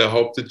wieder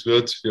behauptet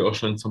wird, wie auch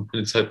schon vom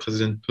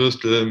Polizeipräsident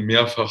Pürstl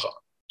mehrfach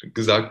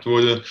gesagt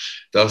wurde,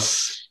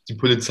 dass die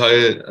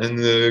Polizei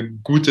eine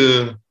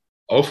gute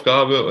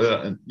Aufgabe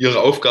oder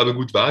ihre Aufgabe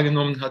gut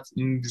wahrgenommen hat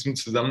in diesem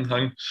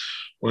Zusammenhang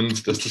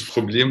und dass das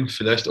Problem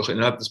vielleicht auch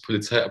innerhalb des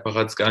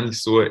Polizeiapparats gar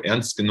nicht so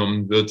ernst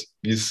genommen wird,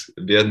 wie es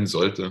werden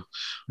sollte.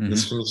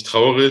 Das finde ich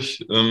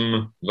traurig,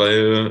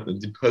 weil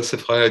die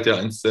Pressefreiheit ja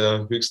eines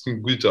der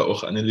höchsten Güter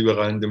auch einer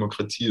liberalen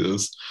Demokratie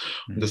ist.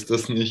 Und dass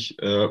das nicht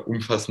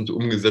umfassend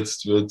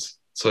umgesetzt wird,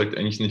 zeugt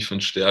eigentlich nicht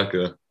von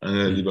Stärke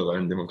einer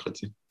liberalen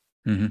Demokratie.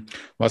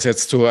 Was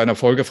jetzt zu einer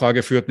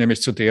Folgefrage führt,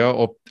 nämlich zu der,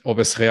 ob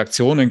es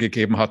Reaktionen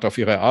gegeben hat auf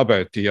Ihre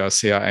Arbeit, die ja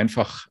sehr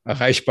einfach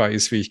erreichbar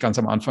ist, wie ich ganz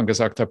am Anfang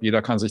gesagt habe.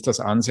 Jeder kann sich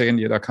das ansehen,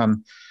 jeder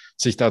kann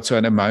sich dazu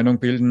eine Meinung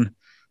bilden.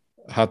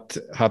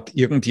 Hat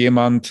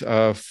irgendjemand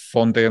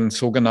von den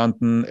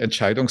sogenannten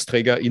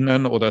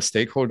EntscheidungsträgerInnen oder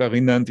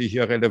StakeholderInnen, die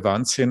hier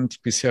relevant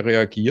sind, bisher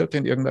reagiert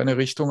in irgendeine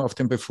Richtung auf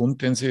den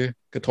Befund, den Sie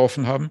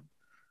getroffen haben?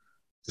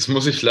 Das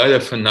muss ich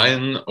leider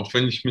verneinen, auch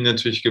wenn ich mir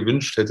natürlich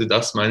gewünscht hätte,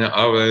 dass meine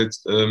Arbeit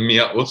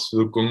mehr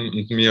Auswirkungen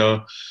und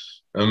mehr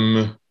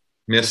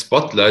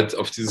Spotlight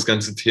auf dieses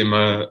ganze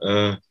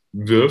Thema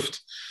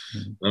wirft.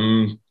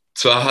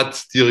 Zwar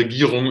hat die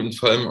Regierung und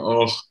vor allem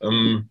auch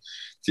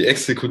die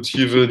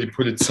Exekutive, die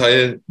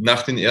Polizei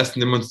nach den ersten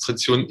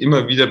Demonstrationen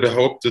immer wieder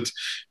behauptet,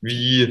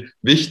 wie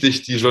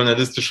wichtig die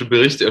journalistische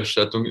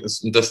Berichterstattung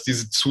ist und dass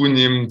diese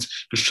zunehmend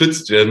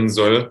geschützt werden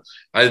soll.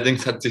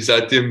 Allerdings hat sich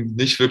seitdem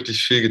nicht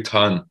wirklich viel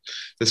getan.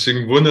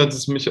 Deswegen wundert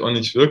es mich auch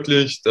nicht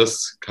wirklich,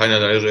 dass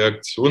keinerlei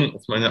Reaktionen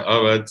auf meine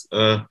Arbeit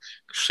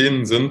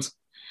geschehen sind.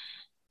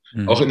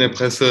 Auch in der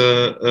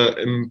Presse,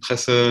 im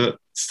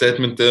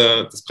Statement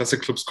des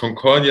Presseclubs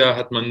Concordia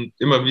hat man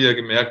immer wieder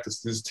gemerkt,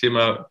 dass dieses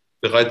Thema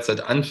bereits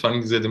seit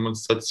Anfang dieser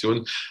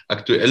Demonstration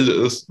aktuell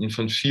ist und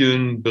von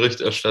vielen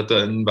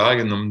BerichterstatterInnen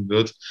wahrgenommen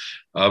wird.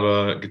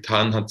 Aber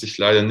getan hat sich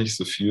leider nicht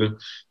so viel.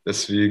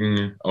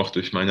 Deswegen auch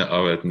durch meine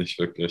Arbeit nicht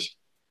wirklich.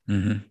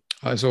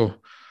 Also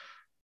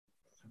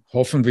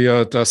hoffen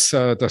wir, dass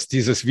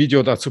dieses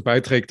Video dazu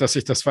beiträgt, dass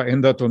sich das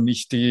verändert und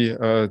nicht die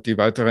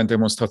weiteren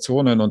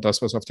Demonstrationen und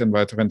das, was auf den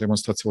weiteren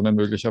Demonstrationen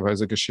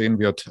möglicherweise geschehen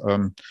wird,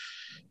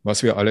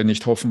 was wir alle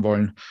nicht hoffen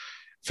wollen.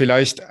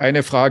 Vielleicht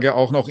eine Frage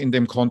auch noch in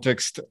dem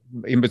Kontext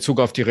in Bezug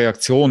auf die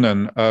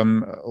Reaktionen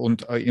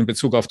und in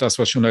Bezug auf das,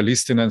 was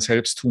Journalistinnen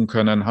selbst tun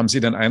können. Haben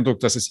Sie den Eindruck,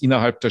 dass es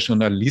innerhalb der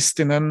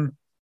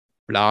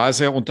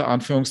Journalistinnenblase unter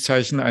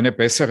Anführungszeichen eine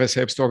bessere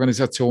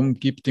Selbstorganisation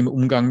gibt im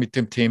Umgang mit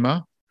dem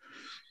Thema?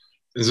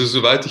 Also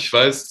soweit ich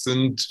weiß,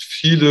 sind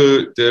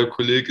viele der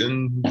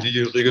KollegInnen, die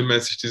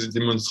regelmäßig diese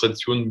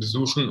Demonstrationen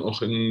besuchen,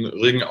 auch in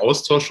regen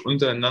Austausch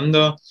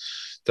untereinander.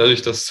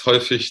 Dadurch, dass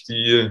häufig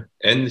die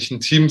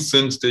ähnlichen Teams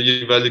sind der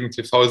jeweiligen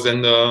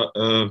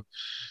TV-Sender,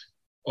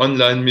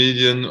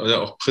 Online-Medien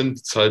oder auch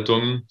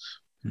Printzeitungen.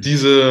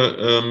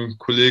 Diese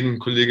Kollegen und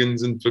Kolleginnen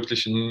sind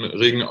wirklich in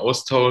regen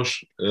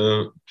Austausch,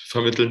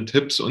 vermitteln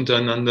Tipps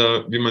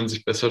untereinander, wie man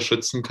sich besser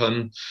schützen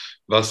kann,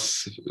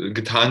 was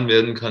getan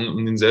werden kann,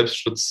 um den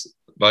Selbstschutz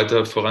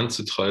weiter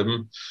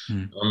voranzutreiben.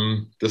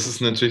 Das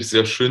ist natürlich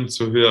sehr schön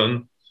zu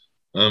hören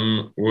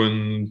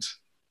und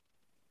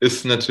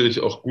ist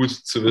natürlich auch gut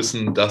zu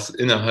wissen, dass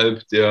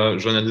innerhalb der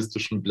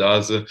journalistischen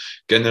Blase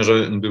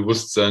generell ein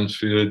Bewusstsein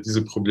für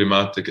diese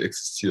Problematik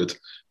existiert.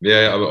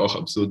 Wäre ja aber auch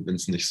absurd, wenn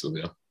es nicht so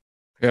wäre.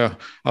 Ja,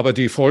 aber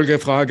die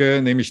Folgefrage,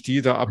 nämlich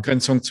die der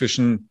Abgrenzung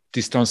zwischen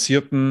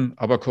distanzierten,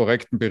 aber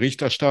korrekten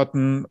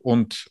Berichterstatten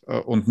und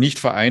nicht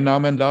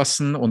vereinnahmen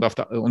lassen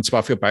und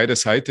zwar für beide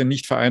Seiten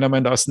nicht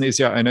vereinnahmen lassen, ist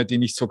ja eine, die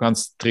nicht so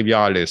ganz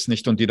trivial ist,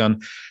 nicht? Und die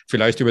dann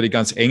vielleicht über die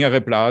ganz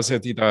engere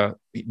Blase, die da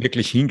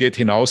wirklich hingeht,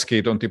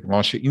 hinausgeht und die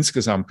Branche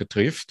insgesamt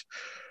betrifft.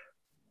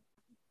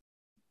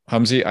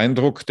 Haben Sie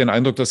den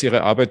Eindruck, dass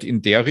Ihre Arbeit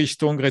in der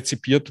Richtung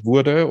rezipiert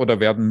wurde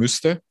oder werden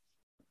müsste?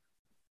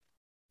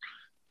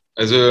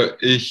 Also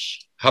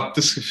ich habe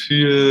das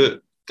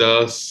Gefühl,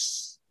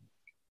 dass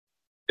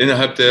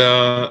innerhalb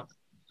der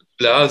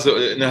Blase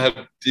oder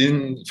innerhalb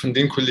von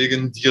den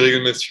Kolleginnen, die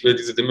regelmäßig über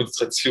diese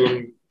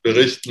Demonstrationen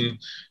berichten,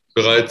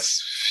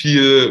 bereits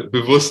viel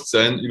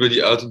Bewusstsein über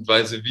die Art und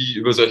Weise, wie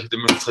über solche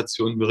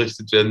Demonstrationen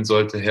berichtet werden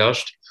sollte,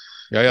 herrscht.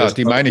 Ja,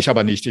 die meine ich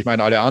aber nicht. Ich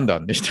meine alle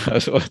anderen, nicht?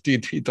 Also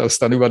die das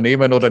dann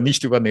übernehmen oder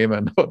nicht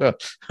übernehmen oder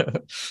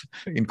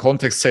in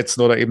Kontext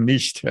setzen oder eben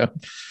nicht. Ja.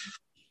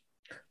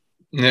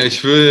 Ja,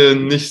 ich würde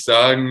nicht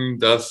sagen,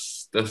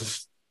 dass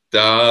es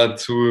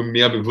dazu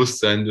mehr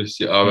Bewusstsein durch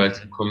die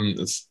Arbeit gekommen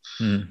ist.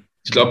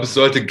 Ich glaube, es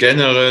sollte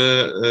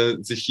generell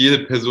sich jede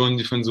Person,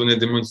 die von so einer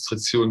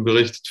Demonstration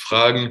berichtet,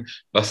 fragen,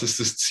 was ist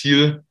das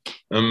Ziel?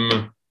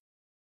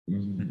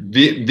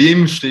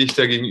 Wem stehe ich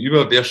da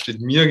gegenüber? Wer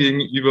steht mir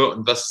gegenüber?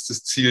 Und was ist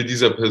das Ziel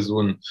dieser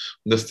Person?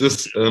 Und dass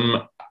das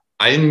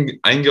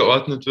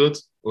eingeordnet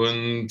wird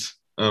und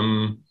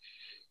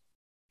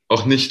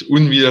auch nicht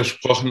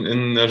unwidersprochen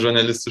in einer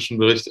journalistischen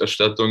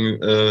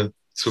Berichterstattung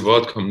zu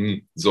Wort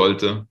kommen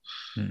sollte.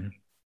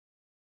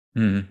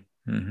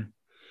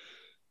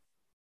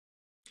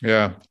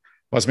 Ja,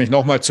 was mich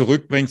nochmal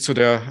zurückbringt zu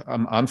der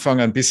am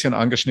Anfang ein bisschen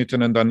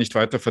angeschnittenen, dann nicht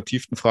weiter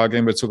vertieften Frage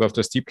in Bezug auf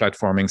das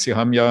Deplatforming. Sie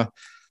haben ja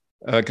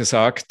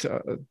gesagt,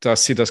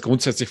 dass Sie das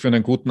grundsätzlich für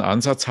einen guten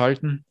Ansatz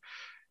halten,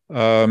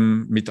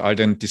 mit all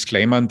den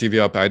Disclaimern, die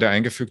wir beide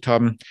eingefügt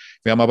haben.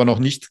 Wir haben aber noch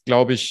nicht,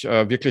 glaube ich,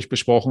 wirklich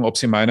besprochen, ob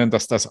Sie meinen,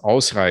 dass das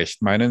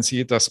ausreicht. Meinen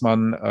Sie, dass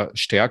man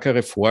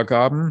stärkere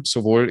Vorgaben,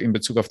 sowohl in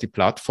Bezug auf die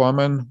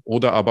Plattformen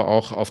oder aber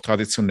auch auf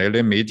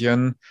traditionelle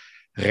Medien,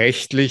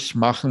 rechtlich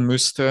machen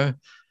müsste,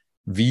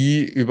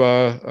 wie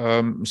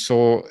über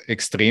so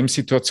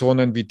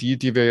Extremsituationen wie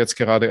die wir jetzt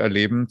gerade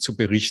erleben, zu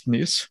berichten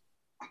ist?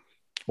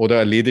 Oder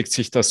erledigt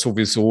sich das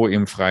sowieso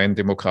im freien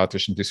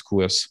demokratischen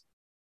Diskurs?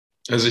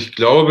 Also ich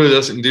glaube,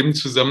 dass in dem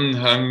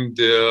Zusammenhang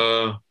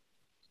der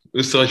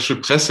österreichische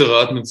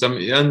Presserat mit seinem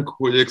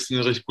Ehrenkodex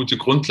eine recht gute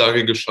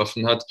Grundlage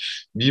geschaffen hat,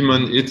 wie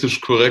man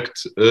ethisch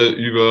korrekt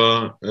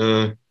über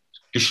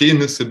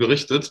Geschehnisse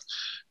berichtet.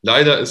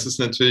 Leider ist es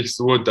natürlich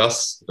so,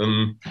 dass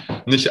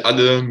nicht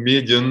alle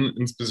Medien,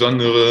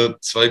 insbesondere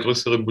zwei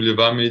größere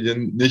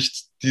Boulevardmedien,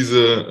 nicht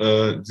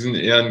diesen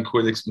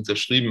Ehrenkodex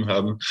unterschrieben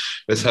haben,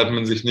 weshalb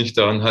man sich nicht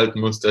daran halten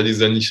muss, da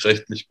dieser nicht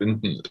rechtlich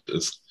bindend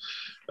ist.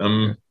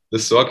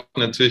 Das sorgt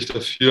natürlich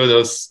dafür,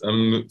 dass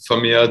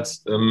vermehrt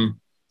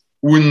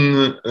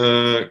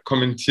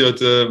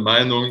unkommentierte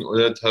Meinungen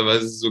oder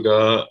teilweise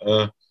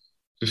sogar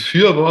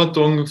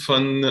Befürwortung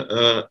von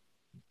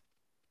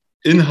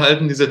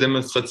Inhalten dieser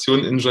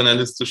Demonstration in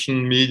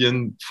journalistischen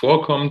Medien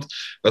vorkommt,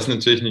 was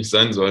natürlich nicht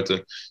sein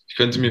sollte. Ich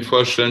könnte mir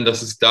vorstellen,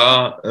 dass es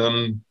da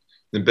eine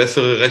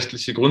bessere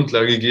rechtliche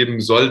Grundlage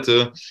geben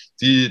sollte,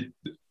 die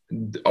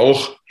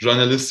auch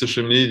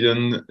journalistische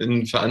Medien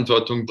in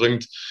Verantwortung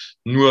bringt,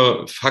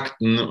 nur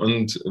Fakten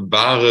und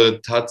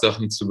wahre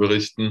Tatsachen zu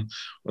berichten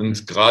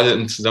und gerade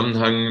im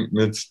Zusammenhang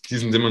mit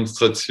diesen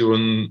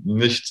Demonstrationen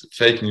nicht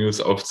Fake News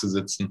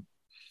aufzusitzen.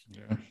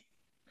 Ja.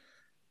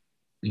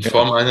 In Ja.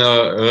 Form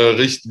einer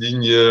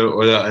Richtlinie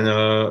oder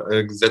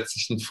einer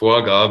gesetzlichen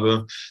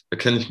Vorgabe. Da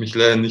kenne ich mich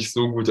leider nicht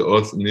so gut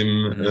aus in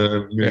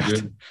dem Milieu.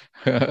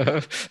 Ja.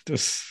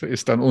 Das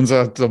ist dann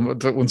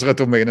unsere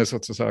Domäne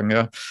sozusagen,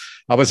 ja.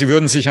 Aber Sie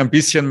würden sich ein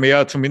bisschen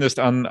mehr zumindest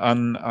an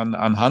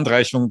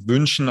Handreichung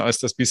wünschen, als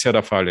das bisher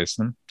der Fall ist,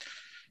 ne?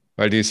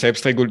 Weil die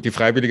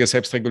freiwillige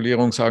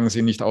Selbstregulierung, sagen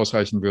Sie, nicht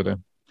ausreichen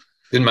würde.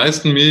 Den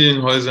meisten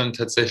Medienhäusern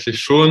tatsächlich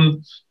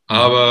schon, Mhm.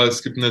 aber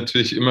es gibt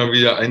natürlich immer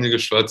wieder einige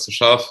schwarze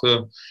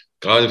Schafe.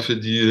 Gerade für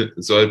die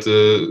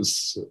sollte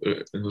es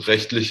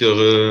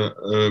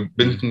rechtlichere,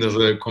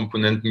 bindendere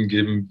Komponenten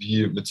geben,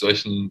 wie mit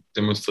solchen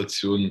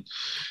Demonstrationen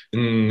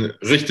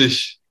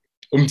richtig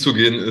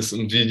umzugehen ist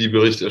und wie die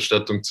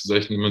Berichterstattung zu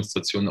solchen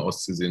Demonstrationen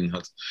auszusehen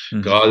hat.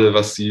 Mhm. Gerade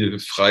was die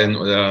freien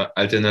oder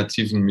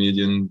alternativen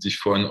Medien, die ich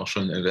vorhin auch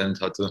schon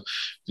erwähnt hatte,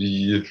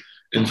 wie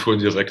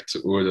Infodirekt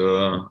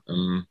oder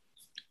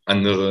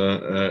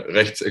andere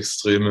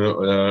rechtsextreme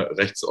oder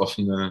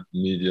rechtsoffene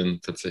Medien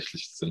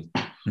tatsächlich sind.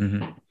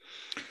 Mhm.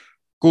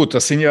 Gut,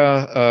 das sind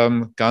ja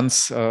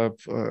ganz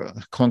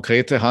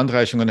konkrete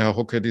Handreichungen, Herr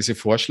Hucke, die Sie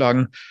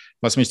vorschlagen,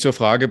 was mich zur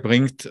Frage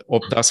bringt,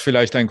 ob das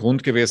vielleicht ein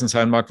Grund gewesen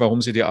sein mag,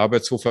 warum Sie die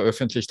Arbeit so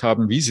veröffentlicht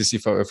haben, wie Sie sie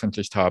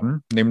veröffentlicht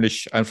haben,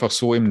 nämlich einfach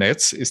so im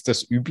Netz. Ist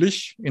das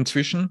üblich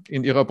inzwischen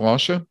in Ihrer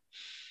Branche?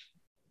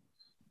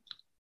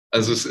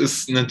 Also es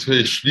ist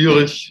natürlich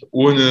schwierig,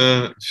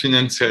 ohne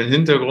finanziellen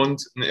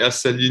Hintergrund in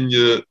erster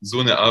Linie so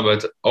eine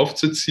Arbeit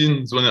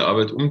aufzuziehen, so eine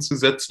Arbeit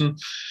umzusetzen.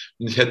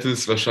 Und ich hätte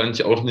es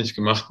wahrscheinlich auch nicht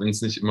gemacht, wenn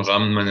es nicht im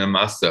Rahmen meiner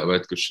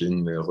Masterarbeit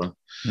geschehen wäre.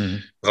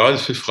 Mhm. Gerade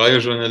für freie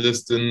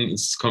Journalistinnen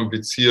ist es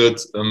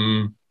kompliziert,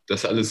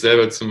 das alles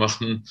selber zu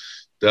machen,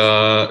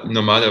 da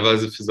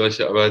normalerweise für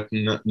solche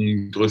Arbeiten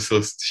ein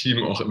größeres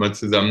Team auch immer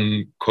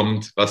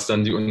zusammenkommt, was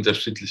dann die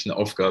unterschiedlichen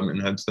Aufgaben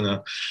innerhalb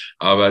seiner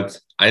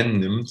Arbeit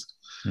einnimmt.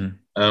 Mhm.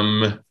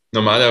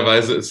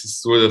 Normalerweise ist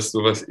es so, dass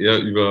sowas eher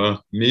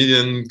über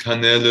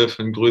Medienkanäle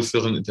von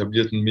größeren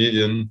etablierten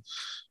Medien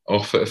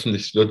auch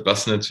veröffentlicht wird,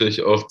 was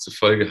natürlich auch zur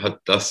Folge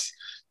hat, dass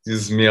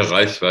dieses mehr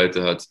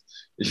Reichweite hat.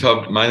 Ich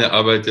habe meine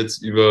Arbeit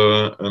jetzt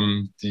über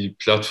die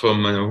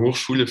Plattform meiner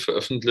Hochschule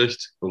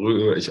veröffentlicht,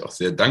 worüber ich auch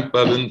sehr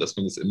dankbar bin, dass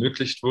mir das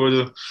ermöglicht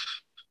wurde.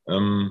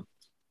 Ähm,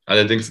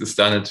 Allerdings ist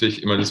da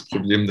natürlich immer das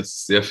Problem, dass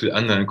es sehr viel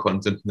anderen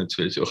Content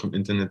natürlich auch im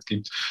Internet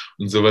gibt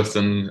und sowas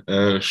dann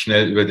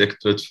schnell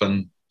überdeckt wird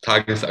von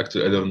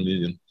tagesaktuelleren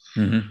Medien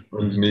Mhm.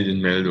 und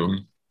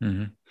Medienmeldungen.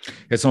 Mhm.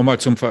 Jetzt nochmal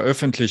zum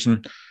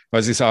Veröffentlichen,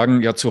 weil Sie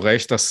sagen ja zu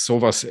Recht, dass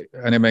sowas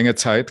eine Menge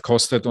Zeit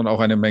kostet und auch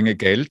eine Menge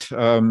Geld.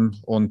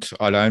 Und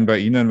allein bei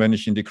Ihnen, wenn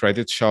ich in die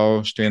Credits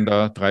schaue, stehen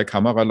da 3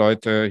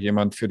 Kameraleute,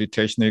 jemand für die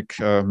Technik,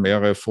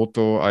 mehrere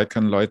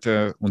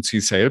Foto-Icon-Leute und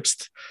Sie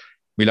selbst.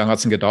 Wie lange hat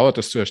es denn gedauert,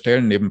 das zu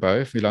erstellen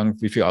nebenbei?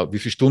 Wie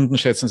viele Stunden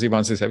schätzen Sie,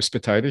 waren Sie selbst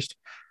beteiligt?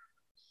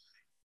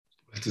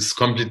 Das ist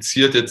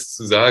kompliziert jetzt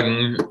zu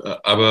sagen,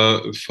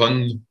 aber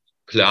von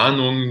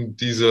Planung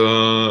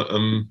dieser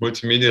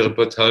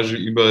Multimedia-Reportage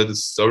über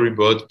das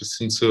Storyboard bis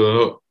hin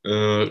zur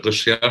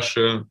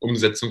Recherche,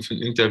 Umsetzung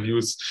von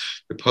Interviews,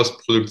 der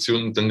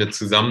Postproduktion und dann der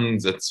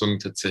Zusammensetzung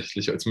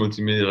tatsächlich als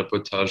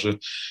Multimedia-Reportage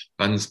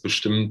waren es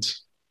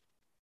bestimmt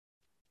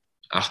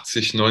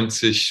 80,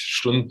 90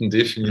 Stunden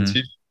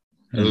definitiv.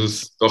 Also Mhm. es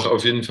ist doch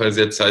auf jeden Fall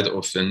sehr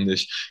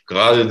zeitaufwendig.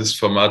 Gerade das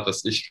Format,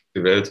 was ich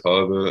gewählt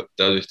habe,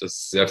 dadurch, dass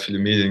es sehr viele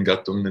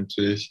Mediengattungen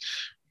natürlich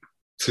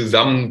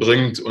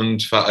zusammenbringt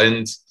und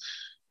vereint,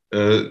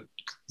 äh,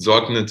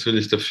 sorgt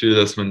natürlich dafür,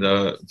 dass man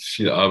da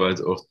viel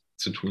Arbeit auch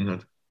zu tun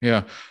hat.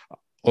 Ja,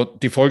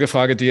 und die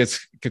Folgefrage, die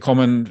jetzt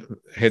gekommen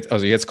hätte,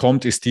 also jetzt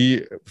kommt, ist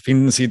die,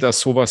 finden Sie,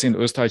 dass sowas in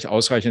Österreich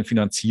ausreichend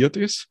finanziert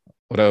ist?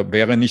 Oder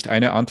wäre nicht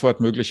eine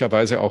Antwort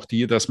möglicherweise auch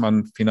die, dass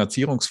man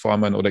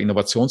Finanzierungsformen oder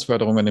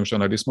Innovationsförderungen im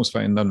Journalismus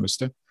verändern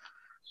müsste?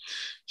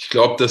 Ich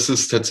glaube, dass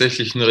es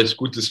tatsächlich ein recht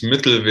gutes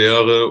Mittel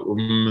wäre,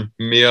 um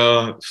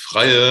mehr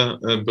freie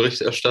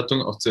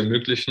Berichterstattung auch zu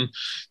ermöglichen,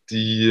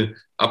 die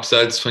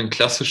abseits von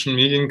klassischen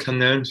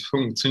Medienkanälen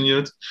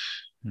funktioniert.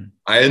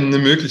 Eine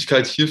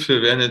Möglichkeit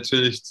hierfür wäre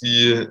natürlich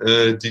die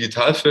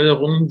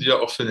Digitalförderung, die ja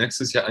auch für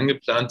nächstes Jahr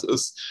angeplant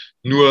ist.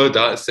 Nur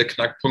da ist der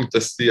Knackpunkt,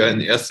 dass die ja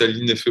in erster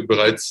Linie für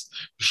bereits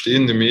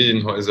bestehende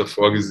Medienhäuser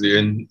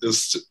vorgesehen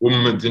ist,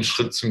 um den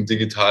Schritt zum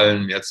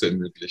Digitalen mehr zu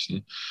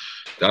ermöglichen.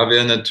 Da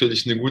wäre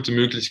natürlich eine gute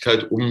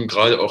Möglichkeit, um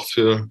gerade auch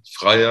für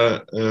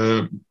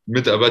freie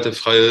Mitarbeiter,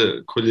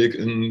 freie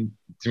KollegInnen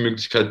die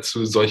Möglichkeit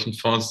zu solchen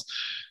Fonds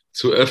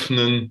zu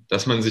öffnen,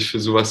 dass man sich für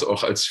sowas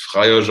auch als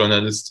freier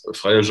Journalist,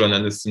 freie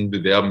Journalistin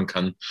bewerben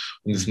kann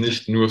und es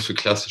nicht nur für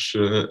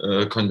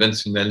klassische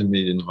konventionelle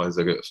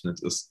Medienhäuser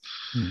geöffnet ist.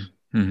 Mhm.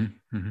 Mhm,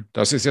 mhm.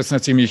 Das ist jetzt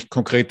eine ziemlich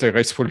konkrete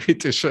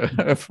rechtspolitische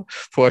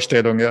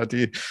Vorstellung, ja,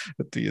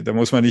 da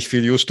muss man nicht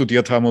viel Jus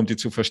studiert haben, um die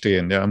zu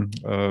verstehen. Ja.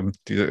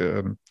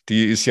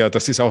 Die ist ja,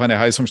 das ist auch eine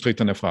heiß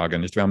umstrittene Frage,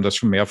 nicht? Wir haben das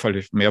schon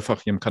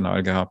mehrfach hier im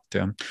Kanal gehabt.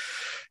 Ja.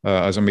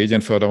 Also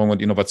Medienförderung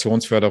und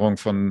Innovationsförderung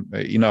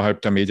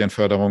innerhalb der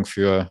Medienförderung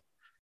für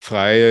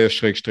freie,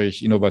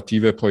 schrägstrich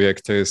innovative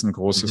Projekte ist ein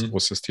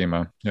großes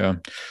Thema.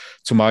 Ja.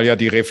 Zumal ja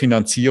die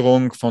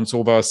Refinanzierung von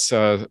sowas,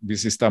 wie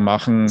Sie es da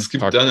machen. Es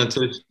gibt da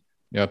natürlich.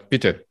 Ja,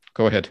 bitte,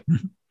 go ahead.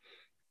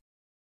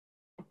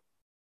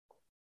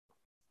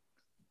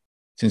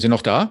 Sind Sie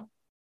noch da?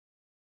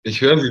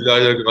 Ich höre Sie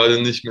leider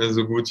gerade nicht mehr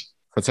so gut.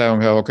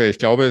 Verzeihung, Herr Hocke, ich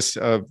glaube, es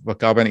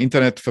gab ein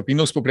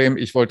Internetverbindungsproblem.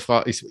 Ich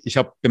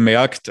habe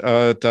bemerkt,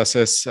 dass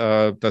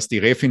die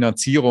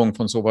Refinanzierung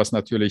von sowas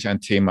natürlich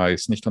ein Thema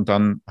ist, nicht? Und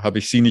dann habe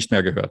ich Sie nicht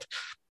mehr gehört.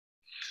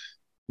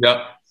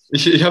 Ja,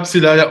 ich habe Sie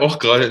leider auch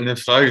gerade in der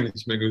Frage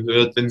nicht mehr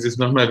gehört, wenn Sie es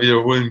nochmal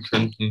wiederholen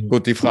könnten.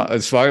 Gut,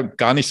 es war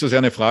gar nicht so sehr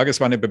eine Frage, es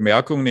war eine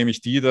Bemerkung,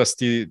 nämlich die, dass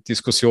die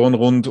Diskussion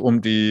rund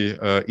um die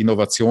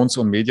Innovations-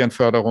 und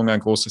Medienförderung ein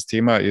großes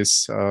Thema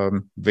ist,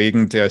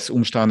 wegen des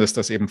Umstandes,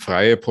 dass eben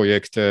freie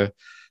Projekte,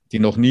 die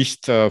noch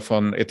nicht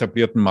von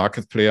etablierten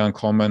Marketplayern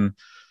kommen,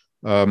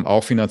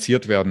 auch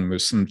finanziert werden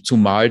müssen,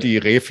 zumal die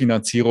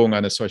Refinanzierung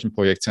eines solchen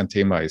Projekts ein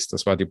Thema ist.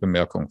 Das war die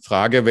Bemerkung.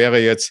 Frage wäre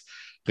jetzt,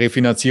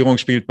 Refinanzierung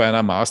spielt bei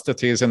einer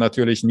Masterthese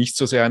natürlich nicht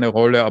so sehr eine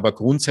Rolle, aber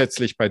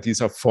grundsätzlich bei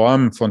dieser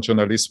Form von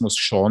Journalismus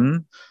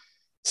schon.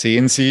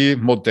 Sehen Sie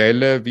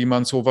Modelle, wie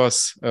man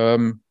sowas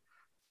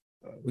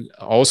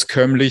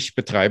auskömmlich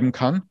betreiben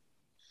kann?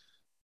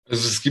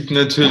 Also es gibt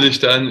natürlich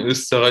da in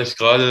Österreich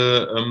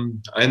gerade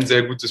ein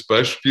sehr gutes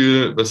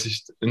Beispiel, was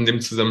ich in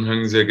dem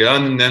Zusammenhang sehr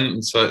gerne nenne,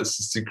 und zwar ist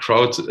es die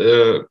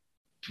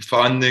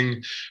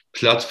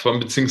Crowdfunding-Plattform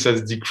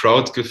beziehungsweise die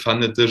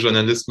crowdgefundete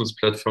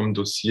Journalismusplattform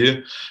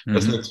Dossier,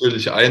 was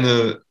natürlich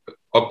eine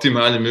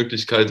optimale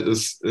Möglichkeit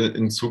ist,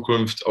 in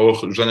Zukunft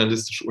auch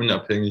journalistisch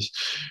unabhängig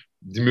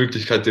die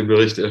Möglichkeit der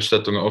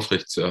Berichterstattung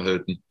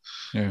aufrechtzuerhalten.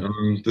 Ja.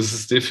 Das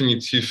ist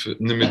definitiv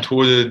eine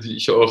Methode, die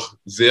ich auch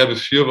sehr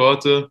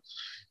befürworte.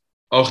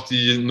 Auch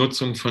die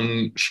Nutzung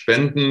von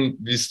Spenden,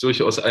 wie es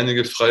durchaus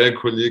einige freie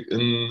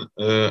KollegInnen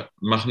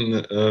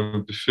machen,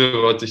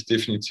 befürworte ich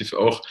definitiv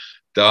auch,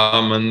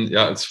 da man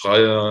ja als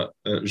freier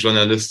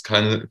Journalist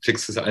kein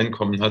fixes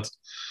Einkommen hat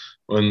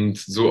und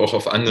so auch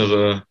auf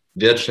andere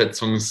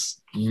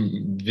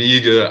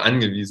Wertschätzungswege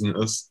angewiesen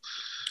ist.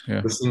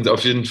 Ja. Das sind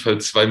auf jeden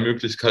Fall zwei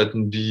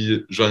Möglichkeiten,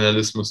 wie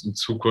Journalismus in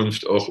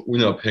Zukunft auch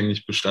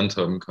unabhängig Bestand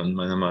haben kann,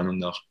 meiner Meinung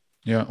nach.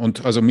 Ja,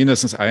 und also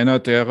mindestens einer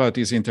derer,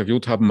 die Sie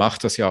interviewt haben,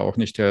 macht das ja auch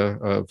nicht.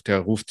 Der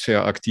ruft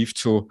sehr aktiv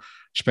zu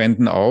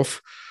Spenden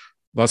auf.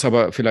 Was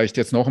aber vielleicht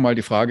jetzt noch einmal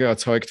die Frage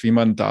erzeugt, wie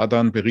man da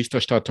dann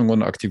Berichterstattung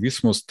und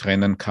Aktivismus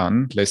trennen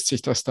kann. Lässt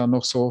sich das dann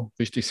noch so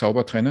richtig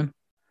sauber trennen?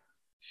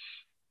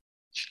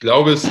 Ich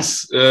glaube, es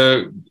ist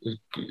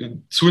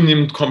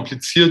zunehmend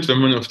kompliziert, wenn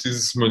man auf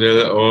dieses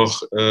Modell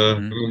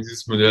wenn man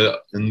dieses Modell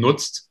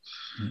nutzt.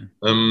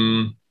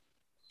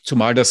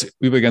 Zumal das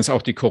übrigens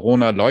auch die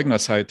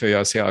Corona-Leugner-Seite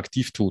ja sehr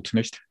aktiv tut,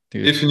 nicht?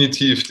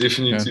 Definitiv.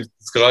 Ja. Das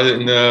ist gerade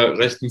in der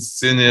rechten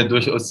Szene ja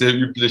durchaus sehr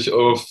üblich,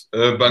 auf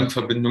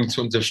Bankverbindungen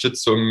zur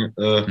Unterstützung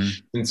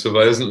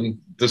hinzuweisen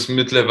und das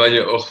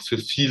mittlerweile auch für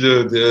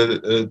viele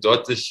der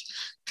dortlich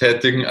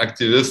tätigen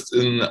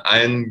AktivistInnen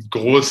eine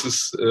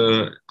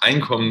große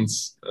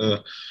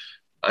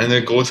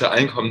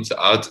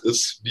Einkommensart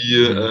ist,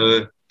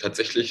 wie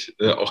tatsächlich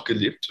auch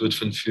gelebt wird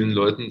von vielen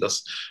Leuten,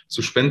 dass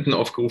zu Spenden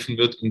aufgerufen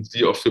wird und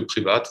die auch für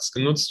Privates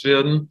genutzt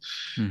werden.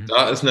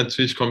 Da ist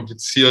natürlich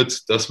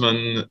kompliziert, dass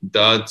man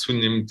da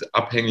zunehmend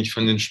abhängig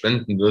von den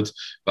Spenden wird,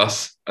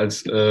 was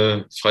als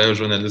freier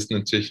Journalist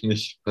natürlich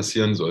nicht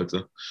passieren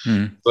sollte.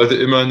 Es sollte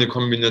immer eine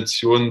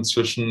Kombination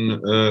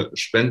zwischen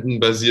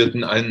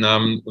spendenbasierten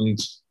Einnahmen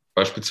und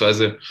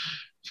beispielsweise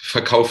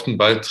verkauften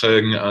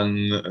Beiträgen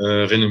an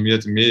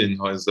renommierte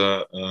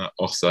Medienhäuser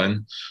auch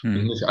sein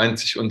und nicht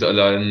einzig und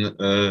allein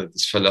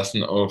das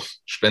Verlassen auf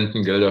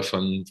Spendengelder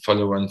von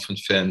Followern, von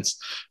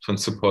Fans, von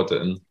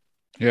SupporterInnen.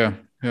 Ja,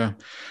 ja.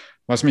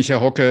 Was mich,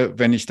 Herr Hocke,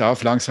 wenn ich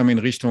darf, langsam in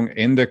Richtung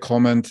Ende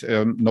kommend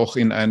noch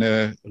in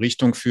eine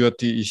Richtung führt,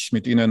 die ich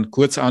mit Ihnen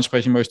kurz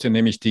ansprechen möchte,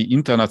 nämlich die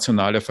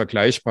internationale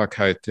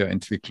Vergleichbarkeit der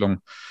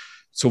Entwicklung.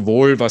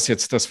 Sowohl was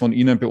jetzt das von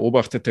Ihnen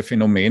beobachtete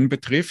Phänomen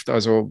betrifft,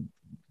 also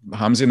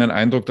haben Sie einen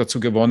Eindruck dazu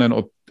gewonnen,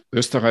 ob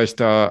Österreich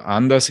da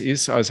anders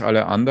ist als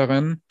alle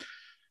anderen,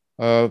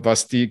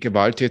 was die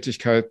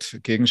Gewalttätigkeit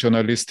gegen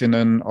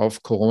Journalistinnen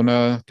auf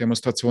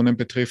Corona-Demonstrationen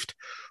betrifft?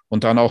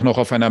 Und dann auch noch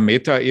auf einer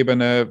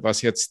Metaebene,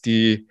 was jetzt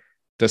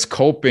das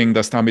Coping,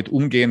 das damit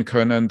umgehen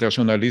können der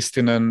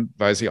Journalistinnen,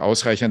 weil sie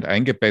ausreichend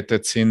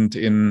eingebettet sind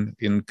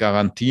in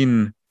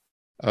Garantien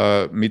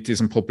mit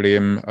diesem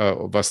Problem,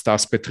 was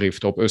das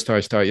betrifft, ob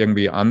Österreich da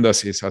irgendwie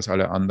anders ist als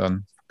alle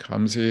anderen.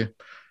 Haben Sie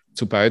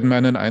zu beiden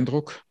meinen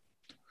Eindruck?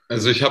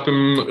 Also ich habe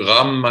im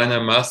Rahmen meiner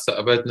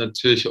Masterarbeit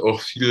natürlich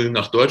auch viel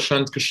nach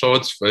Deutschland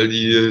geschaut, weil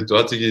die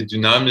dortige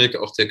Dynamik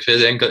auch der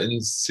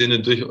QuerdenkerInnen-Szene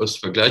durchaus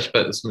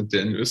vergleichbar ist mit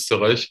der in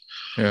Österreich.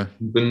 Ja.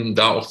 Und bin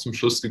da auch zum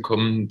Schluss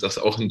gekommen, dass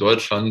auch in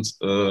Deutschland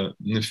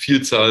eine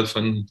Vielzahl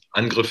von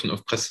Angriffen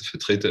auf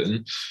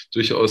PressevertreterInnen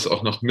durchaus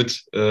auch noch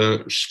mit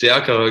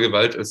stärkerer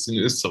Gewalt als in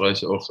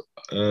Österreich auch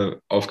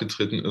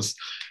aufgetreten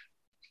ist,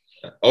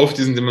 auf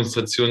diesen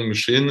Demonstrationen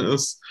geschehen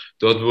ist.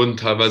 Dort wurden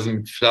teilweise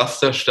mit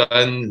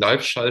Pflastersteinen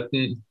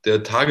Live-Schalten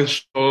der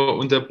Tagesschau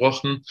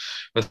unterbrochen,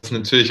 was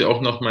natürlich auch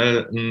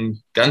nochmal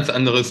ein ganz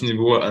anderes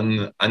Niveau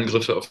an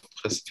Angriffe auf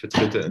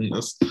PressevertreterInnen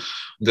ist.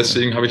 Und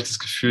deswegen habe ich das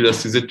Gefühl,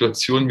 dass die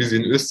Situation, wie sie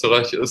in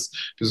Österreich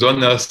ist,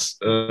 besonders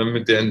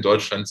mit der in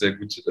Deutschland sehr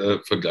gut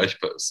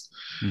vergleichbar ist.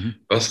 Mhm.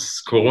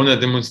 Was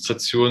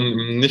Corona-Demonstrationen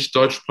im nicht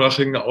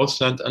deutschsprachigen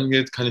Ausland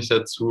angeht, kann ich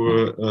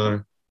dazu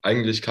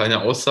eigentlich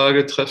keine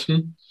Aussage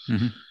treffen.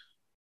 Mhm.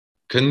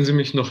 Können Sie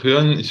mich noch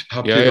hören? Ich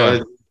habe hier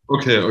gerade.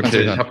 Okay.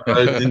 Ich habe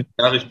gerade die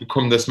Nachricht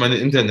bekommen, dass meine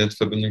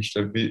Internetverbindung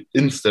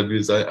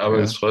instabil sei, aber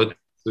es freut mich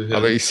zu hören.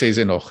 Aber ich sehe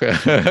Sie noch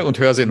und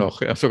höre Sie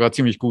noch, sogar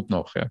ziemlich gut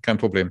noch, kein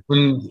Problem.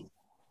 Und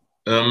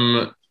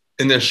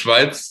in der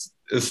Schweiz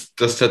ist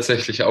das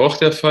tatsächlich auch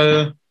der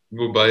Fall,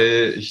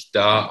 wobei ich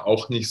da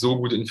auch nicht so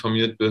gut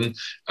informiert bin.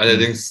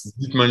 Allerdings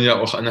sieht man ja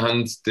auch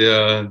anhand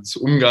des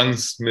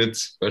Umgangs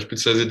mit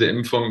beispielsweise der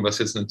Impfung, was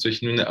jetzt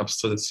natürlich nur eine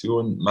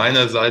Abstraktion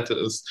meiner Seite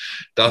ist,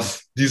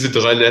 dass diese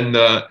 3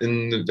 Länder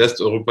in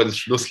Westeuropa das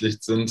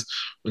Schlusslicht sind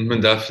und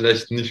man da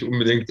vielleicht nicht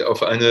unbedingt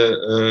auf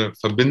eine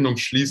Verbindung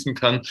schließen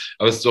kann,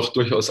 aber es doch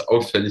durchaus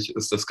auffällig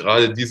ist, dass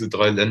gerade diese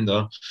 3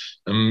 Länder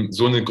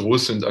so eine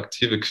große und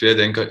aktive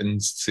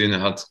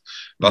Querdenker-Szene hat,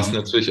 was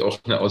natürlich auch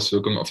eine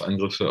Auswirkung auf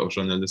Angriffe auf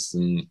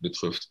Journalisten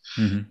betrifft.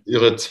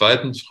 Ihre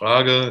zweiten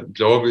Frage,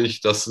 glaube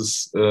ich, dass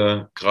es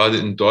gerade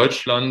in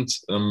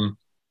Deutschland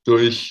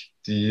durch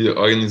die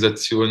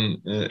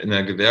Organisation in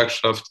der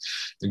Gewerkschaft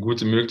eine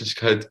gute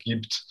Möglichkeit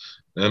gibt,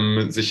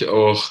 sich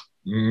auch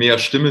mehr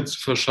Stimme zu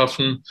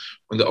verschaffen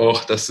und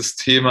auch, dass das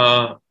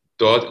Thema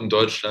dort in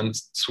Deutschland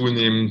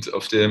zunehmend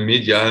auf der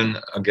medialen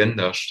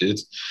Agenda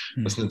steht,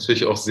 was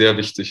natürlich auch sehr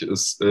wichtig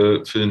ist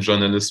für den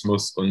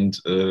Journalismus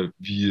und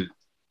wie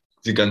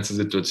die ganze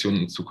Situation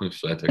in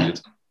Zukunft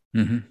weitergeht.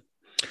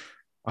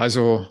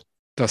 Also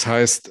das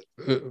heißt,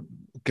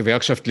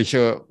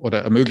 gewerkschaftliche oder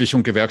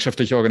Ermöglichung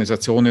gewerkschaftlicher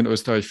Organisationen in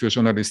Österreich für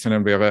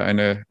Journalistinnen wäre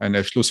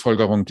eine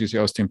Schlussfolgerung, die Sie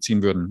aus dem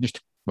ziehen würden,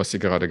 nicht? Was Sie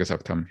gerade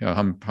gesagt haben. Ja,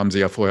 haben Sie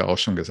ja vorher auch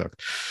schon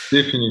gesagt.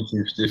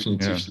 Definitiv. Ja.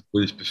 Das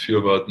würde ich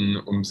befürworten,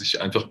 um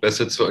sich einfach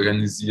besser zu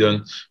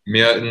organisieren,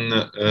 mehr in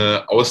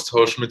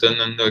Austausch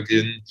miteinander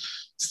gehen,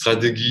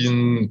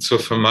 Strategien zur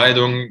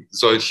Vermeidung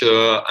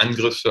solcher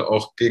Angriffe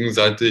auch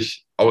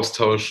gegenseitig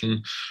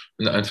austauschen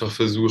und einfach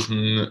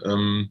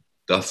versuchen,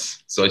 dass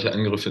solche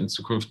Angriffe in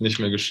Zukunft nicht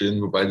mehr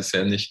geschehen, wobei das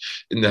ja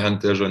nicht in der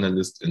Hand der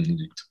JournalistInnen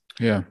liegt.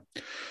 Ja.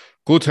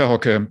 Gut, Herr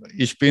Hocke,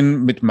 ich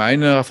bin mit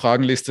meiner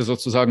Fragenliste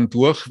sozusagen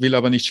durch, will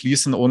aber nicht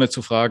schließen, ohne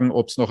zu fragen,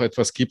 ob es noch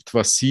etwas gibt,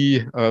 was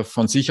Sie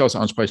von sich aus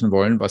ansprechen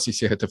wollen, was ich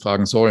Sie hätte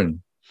fragen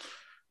sollen.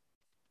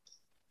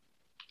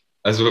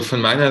 Also von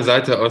meiner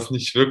Seite aus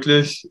nicht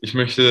wirklich. Ich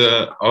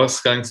möchte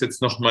ausgangs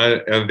jetzt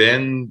nochmal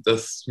erwähnen,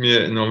 dass mir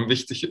enorm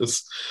wichtig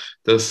ist,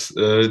 dass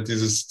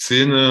diese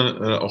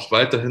Szene auch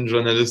weiterhin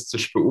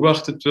journalistisch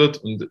beobachtet wird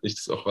und ich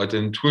das auch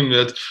weiterhin tun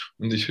werde.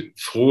 Und ich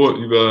froh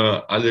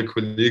über alle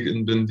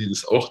KollegInnen bin, die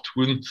das auch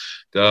tun,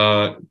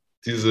 da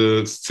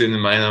diese Szene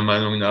meiner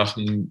Meinung nach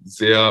ein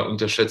sehr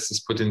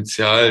unterschätztes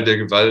Potenzial der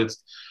Gewalt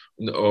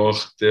und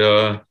auch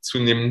der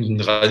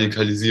zunehmenden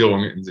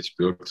Radikalisierung in sich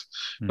birgt,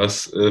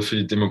 was für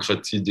die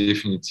Demokratie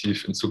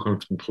definitiv in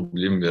Zukunft ein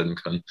Problem werden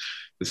kann.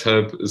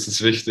 Deshalb ist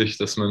es wichtig,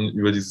 dass man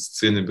über diese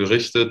Szene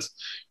berichtet,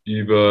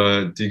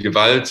 über die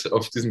Gewalt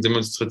auf diesen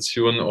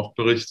Demonstrationen auch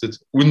berichtet,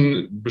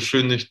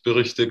 unbeschönigt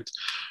berichtet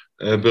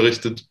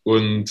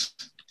und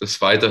das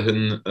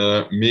weiterhin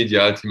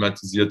medial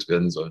thematisiert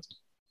werden sollte.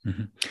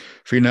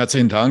 Vielen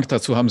herzlichen Dank.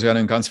 Dazu haben Sie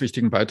einen ganz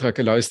wichtigen Beitrag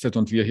geleistet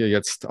und wir hier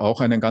jetzt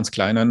auch einen ganz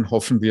kleinen.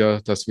 Hoffen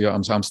wir, dass wir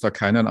am Samstag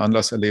keinen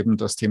Anlass erleben,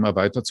 das Thema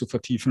weiter zu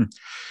vertiefen.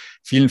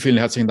 Vielen, vielen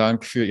herzlichen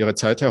Dank für Ihre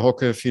Zeit, Herr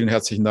Hocke. Vielen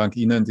herzlichen Dank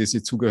Ihnen, die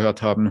Sie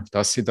zugehört haben,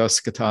 dass Sie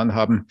das getan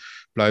haben.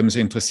 Bleiben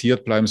Sie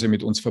interessiert, bleiben Sie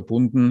mit uns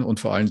verbunden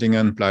und vor allen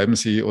Dingen bleiben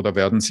Sie oder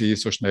werden Sie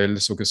so schnell,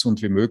 so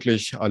gesund wie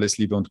möglich. Alles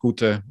Liebe und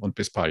Gute und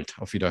bis bald.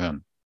 Auf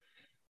Wiederhören.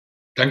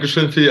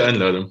 Dankeschön für die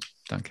Einladung.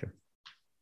 Danke.